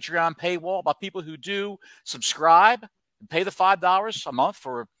behind a Patreon paywall by people who do subscribe and pay the $5 a month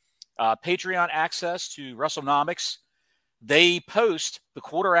for Patreon access to WrestleNomics. They post the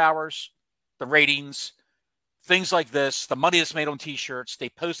quarter hours, the ratings, things like this, the money that's made on T-shirts. They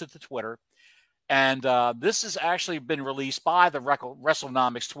post it to Twitter. And this has actually been released by the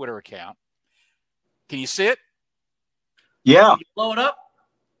WrestleNomics Twitter account. Can you see it? Yeah. Can you blow it up?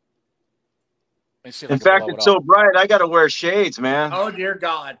 Let me see if In I can fact, blow it it's up. so bright, I got to wear shades, man. Oh, dear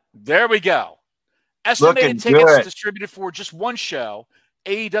God. There we go. Estimated Looking tickets good. distributed for just one show,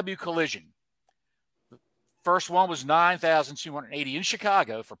 AEW Collision. First one was 9,280 in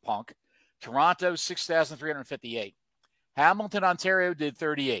Chicago for Punk. Toronto, 6,358. Hamilton, Ontario did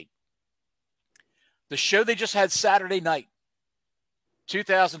 38. The show they just had Saturday night,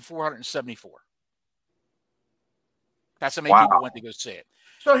 2,474. That's how many people went to go see it.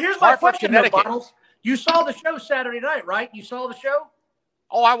 So here's my Hartford, question, Connecticut. Bottles. You saw the show Saturday night, right? You saw the show?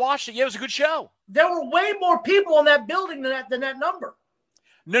 Oh, I watched it. Yeah, it was a good show. There were way more people in that building than that number.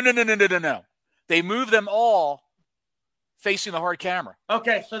 No. They moved them all facing the hard camera.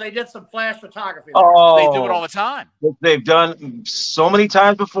 Okay, so they did some flash photography there. Oh, They do it all the time. They've done so many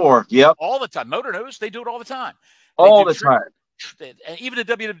times before. Yep. All the time. Motor Nose, they do it all the time. All the time. And even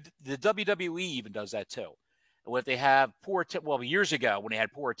the WWE even does that too. When they have years ago when they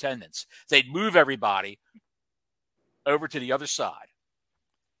had poor attendance, they'd move everybody over to the other side.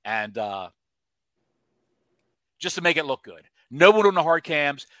 And just to make it look good. No one on the hard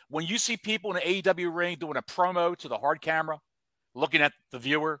cams. When you see people in the AEW ring doing a promo to the hard camera, looking at the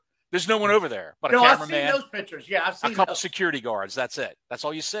viewer, there's no one over there but a cameraman. I've seen those pictures. Yeah, I've seen a couple those. Security guards. That's it. That's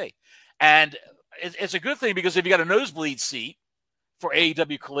all you see. And it's a good thing because if you got a nosebleed seat for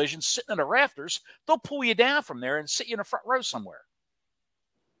AEW Collision sitting in the rafters, they'll pull you down from there and sit you in the front row somewhere.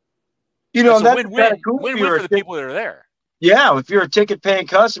 You know, it's that's a win-win. Cool Win-win for the people that are there. Yeah, if you're a ticket-paying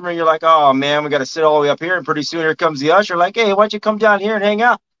customer, and you're like, oh, man, we got to sit all the way up here, and pretty soon here comes the usher, like, hey, why don't you come down here and hang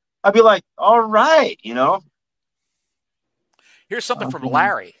out? I'd be like, all right, you know. Here's something from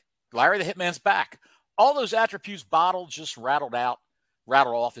Larry. Larry the Hitman's back. All those attributes Bottle just rattled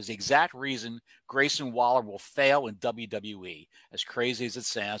off is the exact reason Grayson Waller will fail in WWE. As crazy as it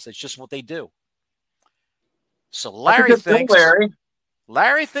sounds, that's just what they do. So Larry thinks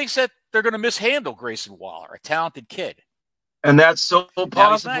that they're going to mishandle Grayson Waller, a talented kid. And that's so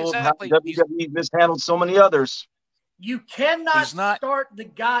possible. Exactly. WWE mishandled so many others. You cannot start the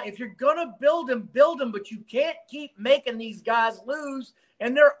guy. If you're going to build him, but you can't keep making these guys lose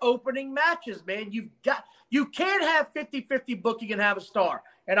in their opening matches, man. You can't have 50-50 booking and have a star.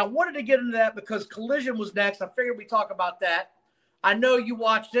 And I wanted to get into that because Collision was next. I figured we'd talk about that. I know you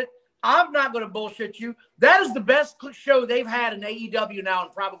watched it. I'm not going to bullshit you. That is the best show they've had in AEW now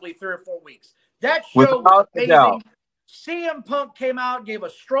in probably 3 or 4 weeks. That show was amazing. CM Punk came out, gave a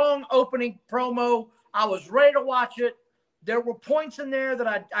strong opening promo. I was ready to watch it. There were points in there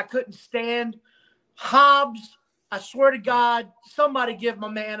that I couldn't stand. Hobbs, I swear to God, somebody give my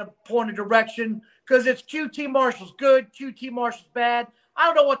man a point of direction because it's QT Marshall's good, QT Marshall's bad. I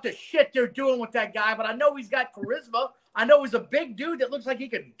don't know what the shit they're doing with that guy, but I know he's got charisma. I know he's a big dude that looks like he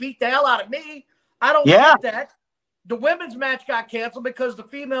could beat the hell out of me. I don't get that. The women's match got canceled because the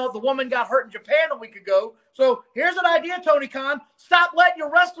woman got hurt in Japan a week ago. So here's an idea, Tony Khan. Stop letting your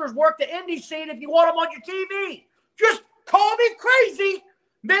wrestlers work the indie scene if you want them on your TV. Just call me crazy.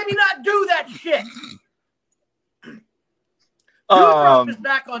 Maybe not do that shit. Doudrop is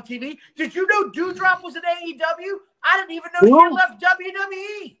back on TV. Did you know Doudrop was in AEW? I didn't even know she left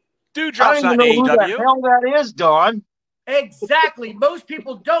WWE. Doudrop's not in AEW. I don't even know who the hell that is, Don. Exactly. Most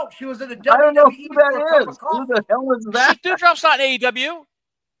people don't. She was in the WWE. I don't know who that is. Who the hell is that? Doudrop's not in AEW.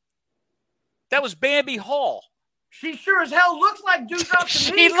 That was Bambi Hall. She sure as hell looks like Doudrop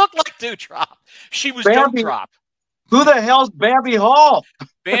to me. She looked like Doudrop. She was Doudrop. Who the hell's Bambi Hall?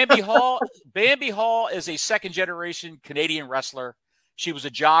 Bambi Hall is a second-generation Canadian wrestler. She was a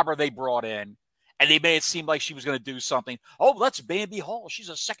jobber they brought in, and they made it seem like she was going to do something. Oh, that's Bambi Hall. She's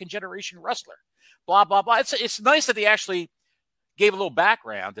a second-generation wrestler. Blah, blah, blah. It's nice that they actually gave a little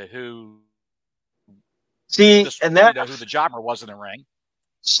background to who who the jobber was in the ring.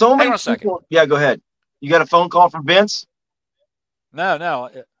 So many people. Yeah, go ahead. You got a phone call from Vince? No.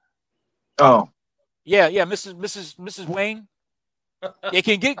 Oh. Yeah, Mrs. Wayne.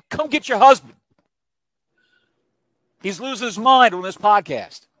 Yeah, come get your husband. He's losing his mind on this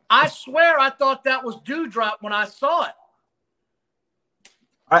podcast. I swear I thought that was Doudrop when I saw it.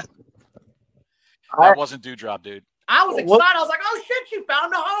 That wasn't Doudrop, dude. I was excited. I was like, oh, shit, you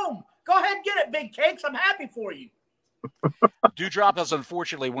found a home. Go ahead and get it, Big Cakes. I'm happy for you. Doudrop is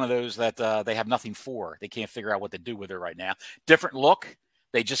unfortunately one of those that they have nothing for. They can't figure out what to do with her right now. Different look.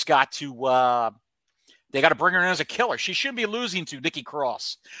 They just got to they got to bring her in as a killer. She shouldn't be losing to Nikki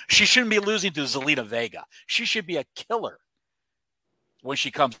Cross. She shouldn't be losing to Zelina Vega. She should be a killer when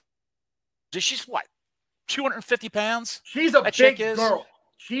she comes. She's what, 250 pounds? She's a big girl.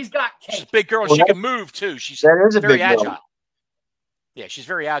 She's got cake. She's a big girl. Well, She can move too. She's that is a very big girl. agile. Yeah, she's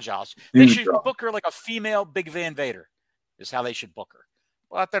very agile. They Huge should girl. book her like a female Big Van Vader is how they should book her.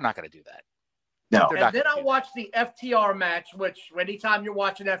 Well, they're not going to do that. No. And then I watched the FTR match, which anytime you're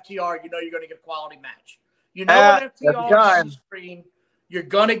watching FTR, you know you're going to get a quality match. You know when FTR is on the screen, you're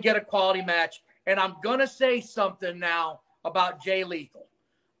going to get a quality match. And I'm going to say something now about Jay Lethal.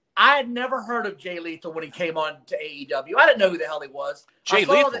 I had never heard of Jay Lethal when he came on to AEW. I didn't know who the hell he was. I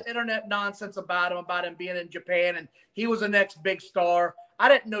saw the internet nonsense about him being in Japan, and he was the next big star. I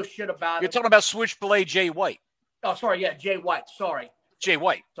didn't know shit about him. You're talking about Switchblade Jay White. Oh, sorry. Yeah, Jay White. Sorry. Jay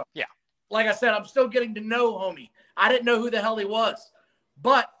White. Yeah. Like I said, I'm still getting to know homie. I didn't know who the hell he was.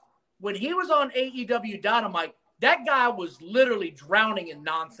 But when he was on AEW Dynamite, that guy was literally drowning in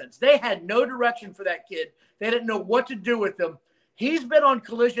nonsense. They had no direction for that kid. They didn't know what to do with him. He's been on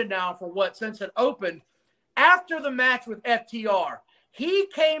Collision now for since it opened. After the match with FTR, he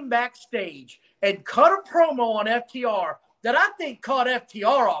came backstage and cut a promo on FTR that I think caught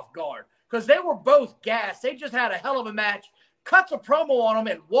FTR off guard because they were both gassed. They just had a hell of a match, cuts a promo on him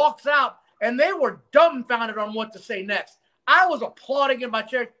and walks out, and they were dumbfounded on what to say next. I was applauding in my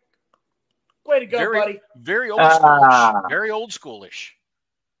chair. Way to go, buddy. Very old schoolish. Very old schoolish.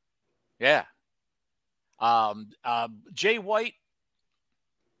 Yeah. Jay White,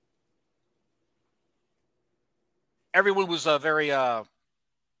 everyone was very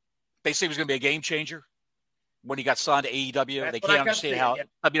they say he was going to be a game changer when he got signed to AEW. They can't understand how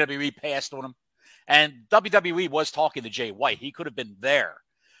WWE passed on him. And WWE was talking to Jay White. He could have been there.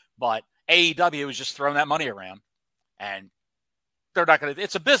 But AEW was just throwing that money around. And they're not going to –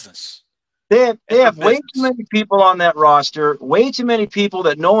 it's a business. They have way too many people on that roster, way too many people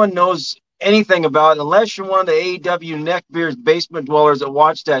that no one knows anything about unless you're one of the AEW neckbeards, basement dwellers that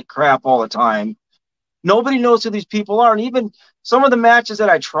watch that crap all the time. Nobody knows who these people are. And even some of the matches that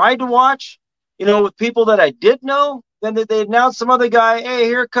I tried to watch, you know, with people that I did know, then they announced some other guy, hey,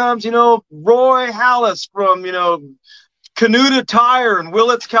 here comes, you know, Roy Hallis from, you know, Canuta Tire in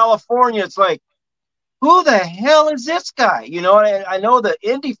Willits, California. It's like, who the hell is this guy? You know, I know the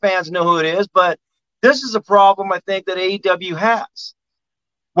indie fans know who it is, but this is a problem I think that AEW has.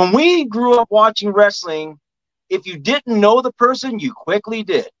 When we grew up watching wrestling, if you didn't know the person, you quickly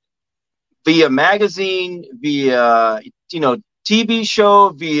did. Via magazine, via, you know, TV show,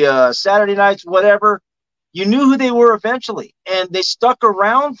 via Saturday nights, whatever. You knew who they were eventually, and they stuck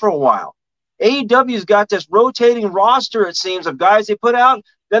around for a while. AEW's got this rotating roster, it seems, of guys they put out,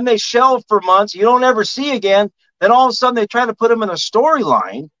 then they shelve for months, you don't ever see again, then all of a sudden they try to put them in a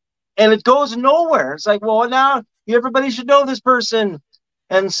storyline, and it goes nowhere. It's like, well, now everybody should know this person.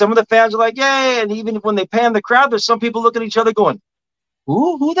 And some of the fans are like, yay, and even when they pan the crowd, there's some people looking at each other going,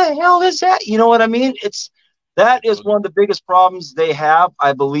 who the hell is that? You know what I mean? That is one of the biggest problems they have,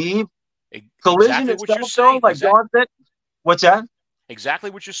 I believe. Collision itself, though, like John said. What's that? Exactly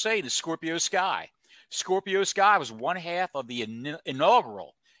what you're saying is Scorpio Sky. Scorpio Sky was one half of the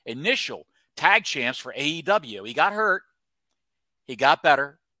initial tag champs for AEW. He got hurt. He got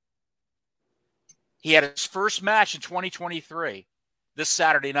better. He had his first match in 2023 this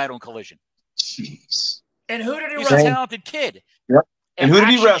Saturday night on Collision. Jeez. And who did he wrestle? He's a talented kid. Yep. And who did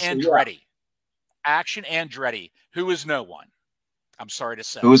he wrestle? Action Andretti, who is no one. I'm sorry to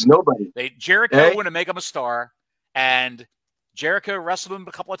say. Who is nobody. Jericho went to make him a star, and Jericho wrestled him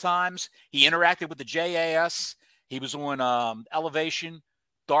a couple of times. He interacted with the JAS. He was on Elevation,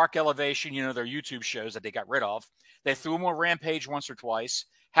 Dark Elevation, you know, their YouTube shows that they got rid of. They threw him on Rampage once or twice.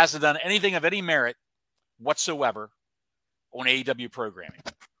 Hasn't done anything of any merit whatsoever on AEW programming.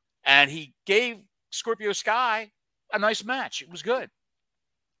 And he gave Scorpio Sky a nice match. It was good.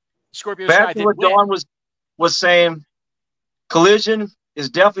 Scorpio Sky did what win. Dawn was saying, Collision is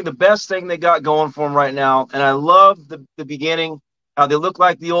definitely the best thing they got going for them right now. And I love the beginning, how they look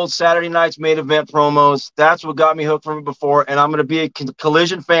like the old Saturday night's main event promos. That's what got me hooked from it before. And I'm going to be a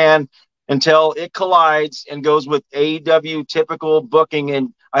Collision fan until it collides and goes with AEW typical booking.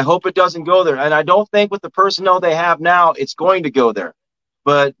 And I hope it doesn't go there. And I don't think with the personnel they have now, it's going to go there.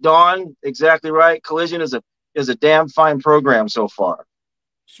 But Dawn, exactly right. Collision is a damn fine program so far.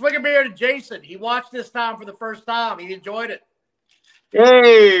 Swig a beer to Jason. He watched this time for the first time. He enjoyed it.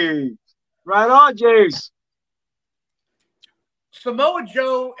 Hey, right on, Jace. Samoa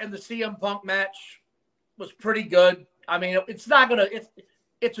Joe and the CM Punk match was pretty good. I mean, it's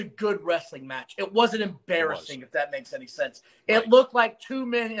a good wrestling match. It wasn't embarrassing, if that makes any sense. Right. It looked like two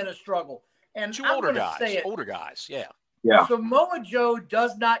men in a struggle. And two older guys, yeah. Yeah. Samoa Joe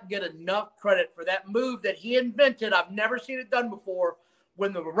does not get enough credit for that move that he invented. I've never seen it done before,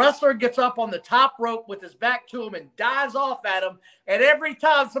 when the wrestler gets up on the top rope with his back to him and dives off at him, and every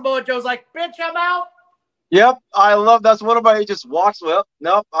time Samoa Joe's like, bitch, I'm out. Yep, I love that's one of my. He just walks. Well,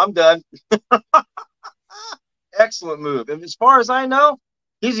 nope, I'm done. Excellent move. And as far as I know,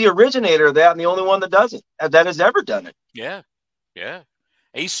 he's the originator of that and the only one that does it, that has ever done it. Yeah, yeah.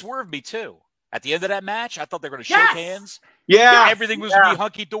 He swerved me too. At the end of that match, I thought they were going to shake hands. Yeah, everything was going to be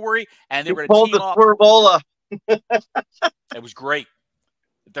hunky dory, and they were going to team up. Swervola. It was great.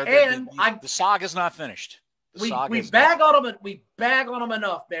 The saga's not finished. We bag on him. We bag on him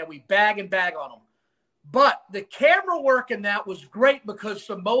enough, man. We bag on him. But the camera work in that was great because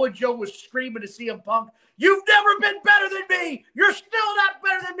Samoa Joe was screaming to CM Punk, "You've never been better than me. You're still not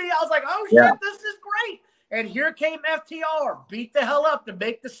better than me." I was like, "Oh shit, this is great!" And here came FTR, beat the hell up to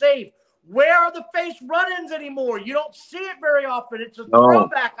make the save. Where are the face run-ins anymore? You don't see it very often. It's a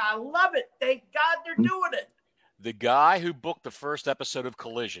throwback. I love it. Thank God they're doing it. The guy who booked the first episode of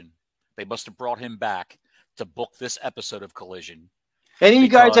Collision, they must have brought him back to book this episode of Collision. Any of you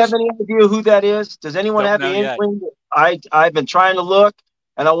guys have any idea who that is? Does anyone have the inkling? I've been trying to look,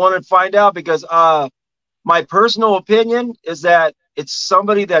 and I wanted to find out because my personal opinion is that it's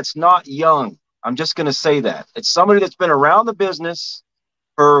somebody that's not young. I'm just going to say that. It's somebody that's been around the business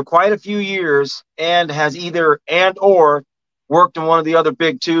for quite a few years and has either or worked in one of the other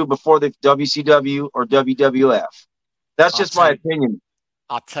big two before the WCW or WWF. That's just my opinion.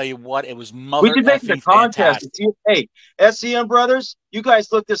 I'll tell you what, it was mother We could make it a contest. Hey, SCM brothers, you guys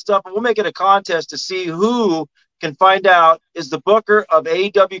look this stuff, and we'll make it a contest to see who can find out is the booker of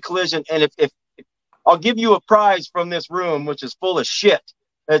AEW Collision. And if I'll give you a prize from this room, which is full of shit.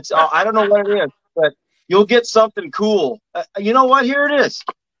 It's I don't know what it is, but you'll get something cool. You know what? Here it is.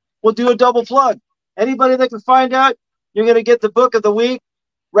 We'll do a double plug. Anybody that can find out, you're going to get the book of the week,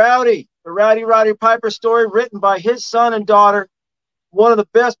 Rowdy, the Roddy Piper story, written by his son and daughter. One of the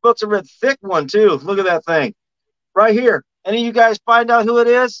best books I've read, thick one too. Look at that thing right here. Any of you guys find out who it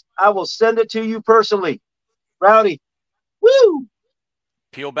is, I will send it to you personally. Rowdy, woo!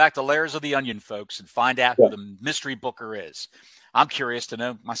 Peel back the layers of the onion, folks, and find out who the mystery booker is. I'm curious to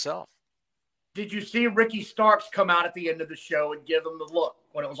know myself. Did you see Ricky Starks come out at the end of the show and give them the look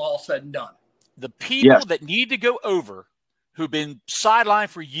when it was all said and done? The people that need to go over, who've been sidelined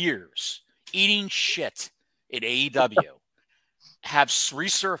for years, eating shit in AEW, have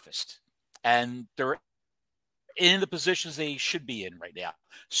resurfaced, and they're in the positions they should be in right now.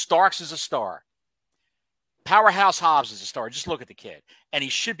 Starks is a star. Powerhouse Hobbs is a star. Just look at the kid. And he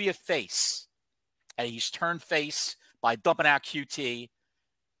should be a face. And he's turned face by dumping out QT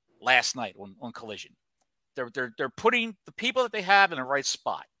last night on Collision. They're putting the people that they have in the right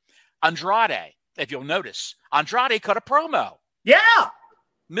spot. Andrade, if you'll notice, Andrade cut a promo. Yeah.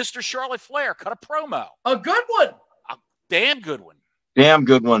 Mr. Charlotte Flair cut a promo. A good one. A damn good one. Damn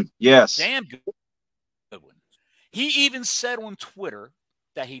good one. Yes. Damn good one. He even said on Twitter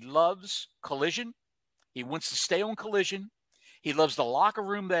that he loves Collision. He wants to stay on Collision. He loves the locker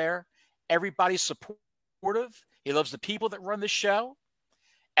room there. Everybody's supportive. He loves the people that run the show.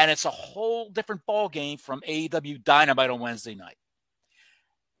 And it's a whole different ball game from AEW Dynamite on Wednesday night.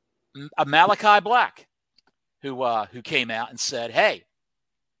 Malachi Black, who came out and said, hey,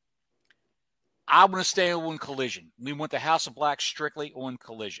 I want to stay on Collision. We want the House of Black strictly on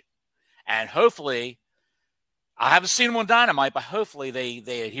Collision. And hopefully, I haven't seen him on Dynamite, but hopefully they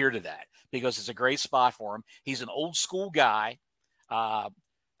adhere to that because it's a great spot for him. He's an old school guy.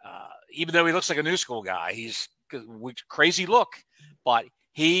 Even though he looks like a new school guy, he's crazy look, but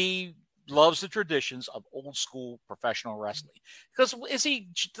he loves the traditions of old school professional wrestling. Because is he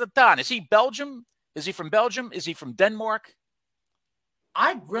Belgium? Is he from Belgium? Is he from Denmark?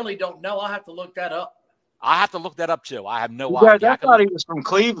 I really don't know. I'll have to look that up. I have to look that up too. I have no idea. I thought he was from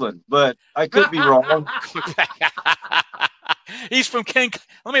Cleveland, but I could be wrong. He's from Ken.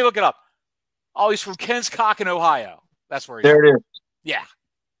 Let me look it up. Oh, he's from Kenscocken, Ohio. That's where he's from. There it is. Yeah.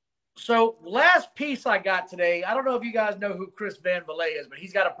 So last piece I got today, I don't know if you guys know who Chris Van Vliet is, but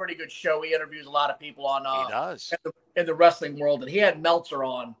he's got a pretty good show. He interviews a lot of people on he does. In the wrestling world, and he had Meltzer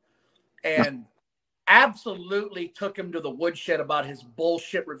on and absolutely took him to the woodshed about his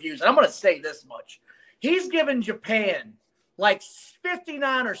bullshit reviews. And I'm going to say this much. He's given Japan like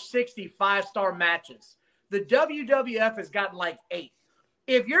 59 or 60 5-star matches. The WWF has gotten like 8.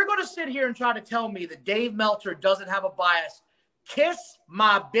 If you're going to sit here and try to tell me that Dave Meltzer doesn't have a bias, kiss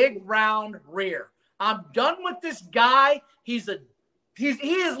my big round rear. I'm done with this guy. He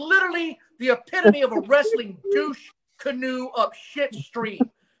is literally the epitome of a wrestling douche canoe up shit stream.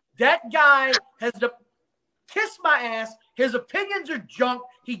 That guy has to kiss my ass. His opinions are junk.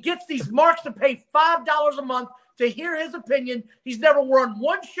 He gets these marks to pay $5 a month to hear his opinion. He's never run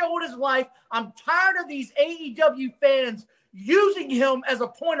one show in his life. I'm tired of these AEW fans using him as a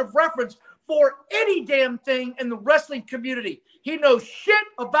point of reference for any damn thing in the wrestling community. He knows shit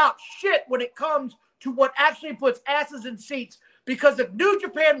about shit when it comes to what actually puts asses in seats. Because if New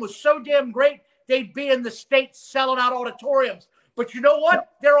Japan was so damn great, they'd be in the States selling out auditoriums. But you know what?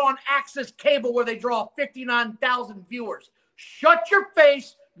 They're on Access Cable where they draw 59,000 viewers. Shut your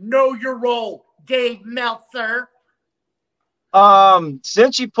face. Know your role, Dave Meltzer.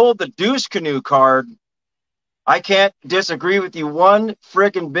 Since you pulled the douche canoe card, I can't disagree with you one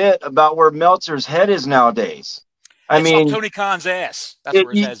friggin' bit about where Meltzer's head is nowadays. It's up Tony Khan's ass. That's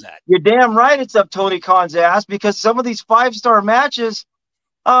where his head's at. You're damn right it's up Tony Khan's ass, because some of these 5-star matches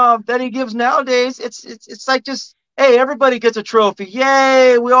that he gives nowadays, it's like just, hey, everybody gets a trophy.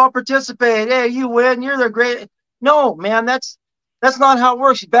 Yay, we all participate. Hey, you win. You're the great. No, man, that's not how it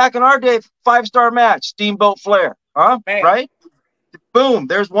works. Back in our day, 5-star match, Steamboat Flair. Huh? Man. Right? Boom,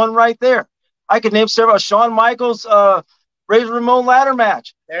 there's one right there. I could name several. Shawn Michaels, Razor Ramon ladder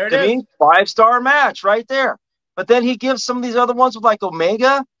match. There it is. 5-star match right there. But then he gives some of these other ones with like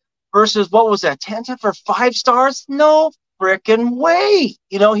Omega versus, what was that, Tenta for 5 stars? No freaking way.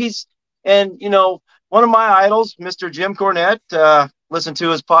 One of my idols, Mr. Jim Cornette, listen to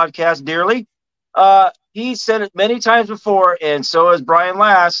his podcast dearly. He said it many times before, and so has Brian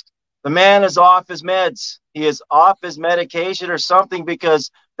Last, the man is off his meds. He is off his medication or something, because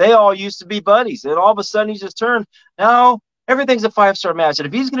they all used to be buddies. And all of a sudden he just turned. Now everything's a 5-star match. And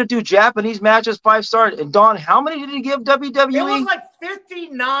if he's going to do Japanese matches 5 stars, and Don, how many did he give WWE? It was like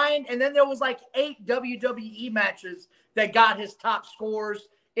 59, and then there was like 8 WWE matches that got his top scores.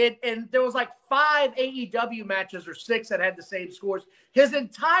 And there was like 5 AEW matches or 6 that had the same scores. His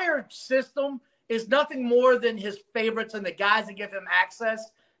entire system is nothing more than his favorites and the guys that give him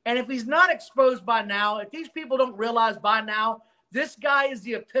access. And if he's not exposed by now, if these people don't realize by now, this guy is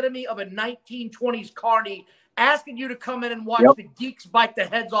the epitome of a 1920s carny asking you to come in and watch the geeks bite the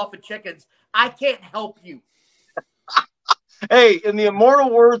heads off of chickens. I can't help you. Hey, in the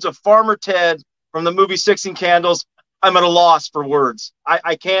immortal words of Farmer Ted from the movie 16 Candles, I'm at a loss for words.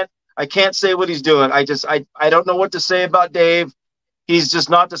 I can't say what he's doing. I don't know what to say about Dave. He's just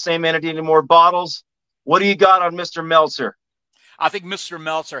not the same entity anymore. Bottles, what do you got on Mr. Meltzer? I think Mr.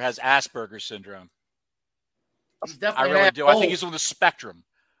 Meltzer has Asperger's syndrome. I really do. I think he's on the spectrum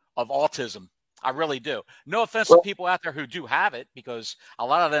of autism. I really do. No offense to people out there who do have it, because a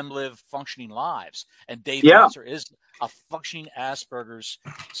lot of them live functioning lives. And Dave Meltzer is a functioning Asperger's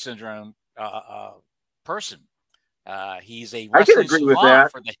syndrome person. He's a wrestling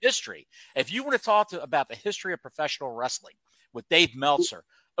savant for the history. If you want to talk about the history of professional wrestling with Dave Meltzer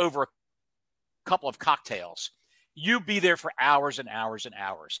over a couple of cocktails, you'd be there for hours and hours and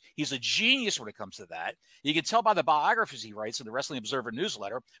hours. He's a genius when it comes to that. You can tell by the biographies he writes in the Wrestling Observer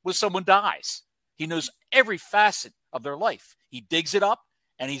newsletter when someone dies. He knows every facet of their life. He digs it up,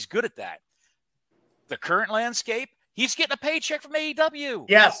 and he's good at that. The current landscape, he's getting a paycheck from AEW.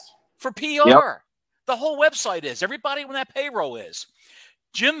 Yes. For PR. Yep. The whole website is. Everybody on that payroll is.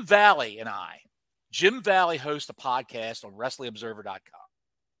 Jim Valley hosts a podcast on WrestlingObserver.com.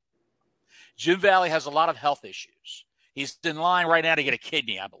 Jim Valley has a lot of health issues. He's in line right now to get a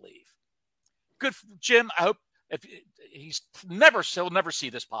kidney, I believe. Good for Jim. I hope he'll never see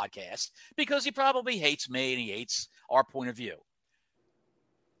this podcast, because he probably hates me and he hates our point of view,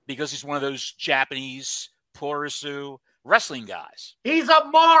 because he's one of those Japanese Purisu wrestling guys. He's a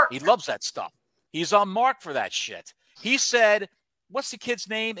mark. He loves that stuff. He's on mark for that shit. He said, what's the kid's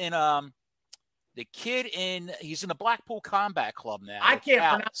name in he's in the Blackpool Combat Club now. I can't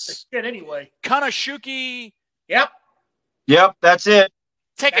pronounce this shit anyway. Kanashuki. Yep, that's it.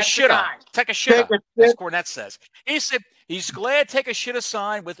 Take a shit, as Cornette says. He said he's glad Take a Shit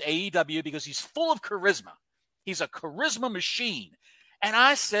signed with AEW because he's full of charisma. He's a charisma machine. And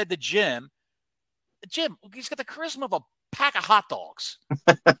I said to Jim, he's got the charisma of a pack of hot dogs.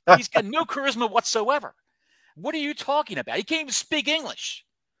 He's got no charisma whatsoever. What are you talking about? He can't even speak English.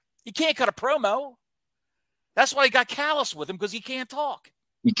 He can't cut a promo. That's why he got callous with him, because he can't talk.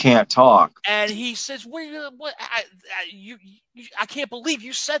 He can't talk. And he says, I can't believe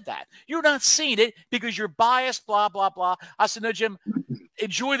you said that. You're not seeing it because you're biased, blah, blah, blah. I said, no, Jim,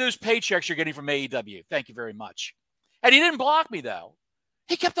 enjoy those paychecks you're getting from AEW. Thank you very much. And he didn't block me, though.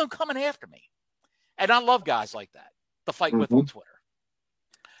 He kept on coming after me. And I love guys like that to fight with on Twitter,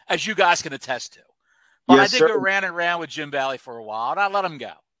 as you guys can attest to. But I did go round and round with Jim Valley for a while, and I let him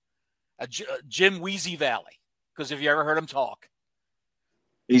go. Jim Wheezy Valley, because if you ever heard him talk,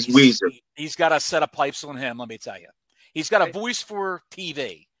 he's Weezer. He's got a set of pipes on him, let me tell you. He's got a voice for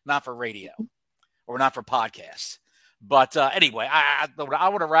TV, not for radio. or not for podcasts. But anyway, I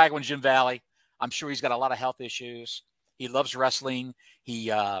want to rag on Jim Valley. I'm sure he's got a lot of health issues. He loves wrestling.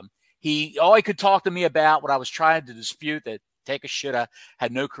 He all he could talk to me about what I was trying to dispute that Take a Shitta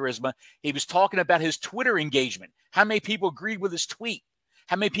had no charisma. He was talking about his Twitter engagement. How many people agreed with his tweet?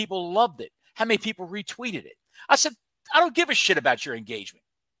 How many people loved it? How many people retweeted it? I said, I don't give a shit about your engagement.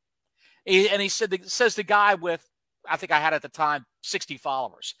 And he said, says the guy with, I think I had at the time 60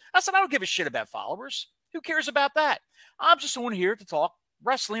 followers. I said, I don't give a shit about followers. Who cares about that? I'm just on here to talk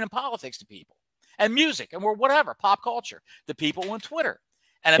wrestling and politics to people and music and whatever, pop culture, to people on Twitter.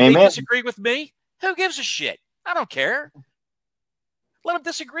 And if they disagree with me, who gives a shit? I don't care. Let them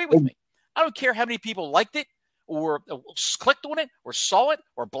disagree with me. I don't care how many people liked it or clicked on it or saw it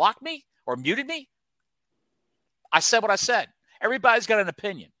or blocked me or muted me. I said what I said. Everybody's got an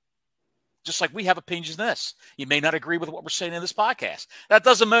opinion. Just like we have opinions in this. You may not agree with what we're saying in this podcast. That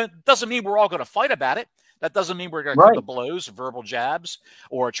doesn't mean we're all going to fight about it. That doesn't mean we're going to come to blows, verbal jabs,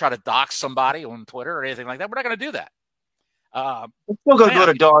 or try to dox somebody on Twitter or anything like that. We're not going to do that. I'm still going to go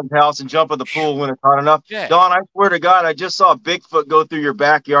to Dawn's house and jump in the pool when it's hot enough. Yeah. Dawn, I swear to God, I just saw Bigfoot go through your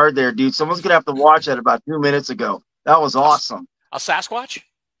backyard there, dude. Someone's going to have to watch that about 2 minutes ago. That was awesome. A Sasquatch?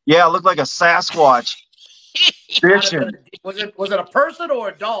 Yeah, it looked like a Sasquatch. Was it a person or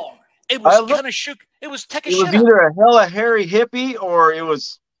a dog? It was kind of shook. It was Take a Shitta. It was either a hella hairy hippie or it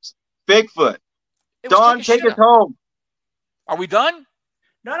was Bigfoot. Dawn, take us home. Are we done?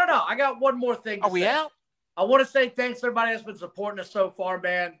 No. I got one more thing to say. Are we out? I want to say thanks to everybody that's been supporting us so far,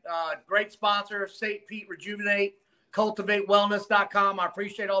 man. Great sponsor, St. Pete Rejuvenate, cultivatewellness.com. I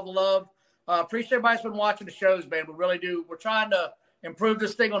appreciate all the love. Appreciate everybody that's been watching the shows, man. We really do. We're trying to improve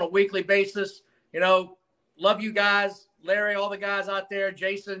this thing on a weekly basis. You know, love you guys. Larry, all the guys out there,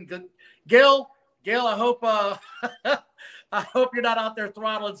 Jason, Gil, I hope I hope you're not out there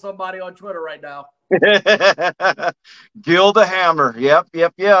throttling somebody on Twitter right now. Gil the Hammer. Yep.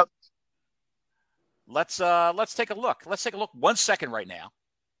 Let's take a look. Let's take a look 1 second right now.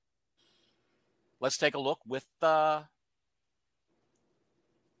 Let's take a look with what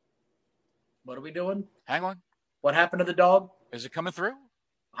are we doing? Hang on. What happened to the dog? Is it coming through?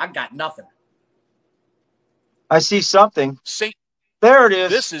 I got nothing. I see something. There it is.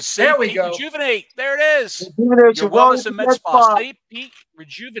 This is St. Pete go. Rejuvenate. There it is. Rejuvenate your wellness and med spa. St. Pete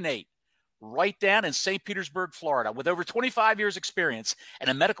Rejuvenate. Right down in St. Petersburg, Florida. With over 25 years experience in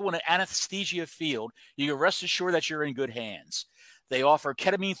a medical and anesthesia field, you can rest assured that you're in good hands. They offer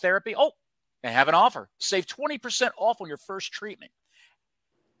ketamine therapy. Oh, they have an offer. Save 20% off on your first treatment.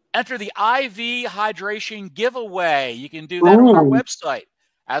 Enter the IV hydration giveaway. You can do that on our website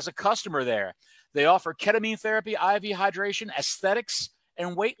as a customer there. They offer ketamine therapy, IV hydration, aesthetics,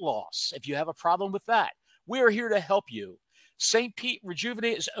 and weight loss. If you have a problem with that, we are here to help you. St. Pete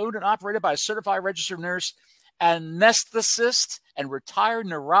Rejuvenate is owned and operated by a certified registered nurse, anesthetist, and retired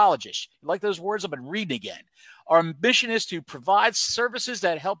neurologist. You like those words? I've been reading again. Our mission is to provide services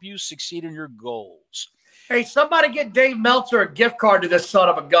that help you succeed in your goals. Hey, somebody get Dave Meltzer a gift card to this son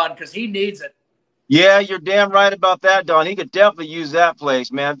of a gun because he needs it. Yeah, you're damn right about that, Don. He could definitely use that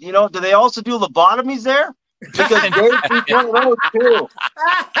place, man. You know, do they also do lobotomies there? Because Dave, those too.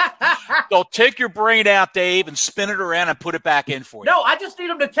 They'll take your brain out, Dave, and spin it around and put it back in for you. No, I just need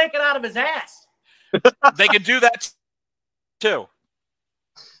him to take it out of his ass. They can do that too.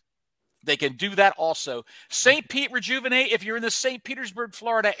 They can do that also. St. Pete Rejuvenate, if you're in the St. Petersburg,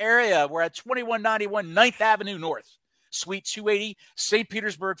 Florida area, we're at 2191 9th Avenue North, Suite 280, St.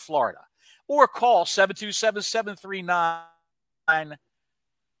 Petersburg, Florida. Or call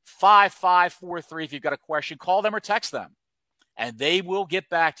 727-739-5543 if you've got a question. Call them or text them, and they will get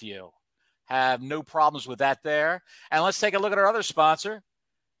back to you. Have no problems with that there. And let's take a look at our other sponsor.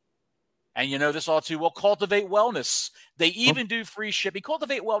 And you know this all too well, Cultivate Wellness. They even do free shipping.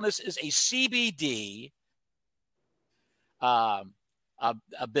 Cultivate Wellness is a CBD a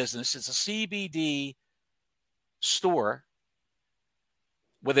business. It's a CBD store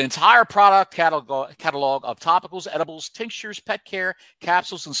with an entire product catalog of topicals, edibles, tinctures, pet care,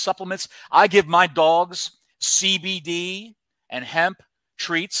 capsules, and supplements. I give my dogs CBD and hemp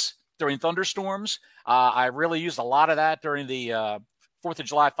treats during thunderstorms. I really used a lot of that during the 4th of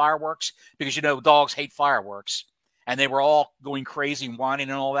July fireworks because, you know, dogs hate fireworks. And they were all going crazy and whining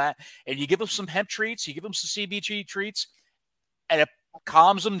and all that. And you give them some hemp treats, you give them some CBD treats, and it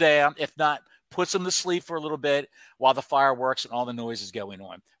calms them down. If not, puts them to sleep for a little bit while the fireworks and all the noise is going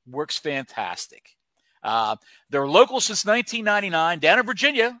on. Works fantastic. They're local since 1999, down in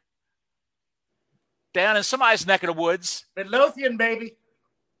Virginia, down in somebody's neck of the woods. Midlothian, baby.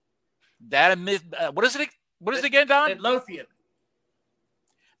 Down in what is it? What is it again, Don? Midlothian.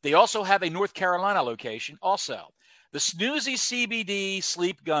 They also have a North Carolina location also. The Snoozy CBD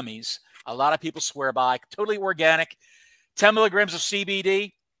sleep gummies, a lot of people swear by, totally organic, 10 milligrams of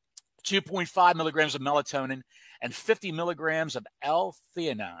CBD, 2.5 milligrams of melatonin, and 50 milligrams of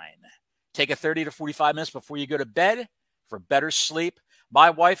L-theanine. Take it 30 to 45 minutes before you go to bed for better sleep. My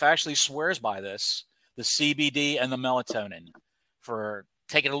wife actually swears by this, the CBD and the melatonin, for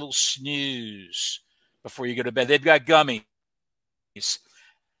taking a little snooze before you go to bed. They've got gummies.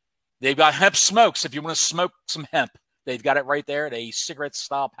 They've got hemp smokes. If you want to smoke some hemp, they've got it right there at a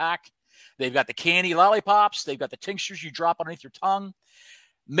cigarette-style pack. They've got the candy lollipops. They've got the tinctures you drop underneath your tongue.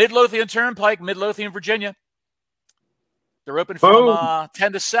 Midlothian Turnpike, Midlothian, Virginia. They're open from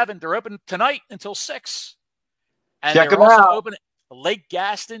 10 to 7. They're open tonight until 6. And Check they're them also out. open at Lake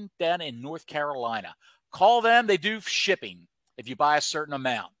Gaston down in North Carolina. Call them. They do shipping. If you buy a certain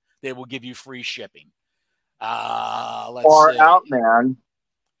amount, they will give you free shipping. Let's Far see. out, man.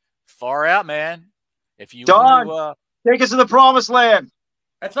 Far out, man. If you Don, want take us to the promised land.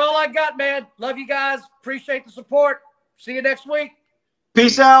 That's all I got, man. Love you guys. Appreciate the support. See you next week.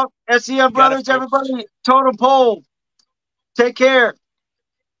 Peace out. SEM brothers, folks. everybody. Totem pole. Take care.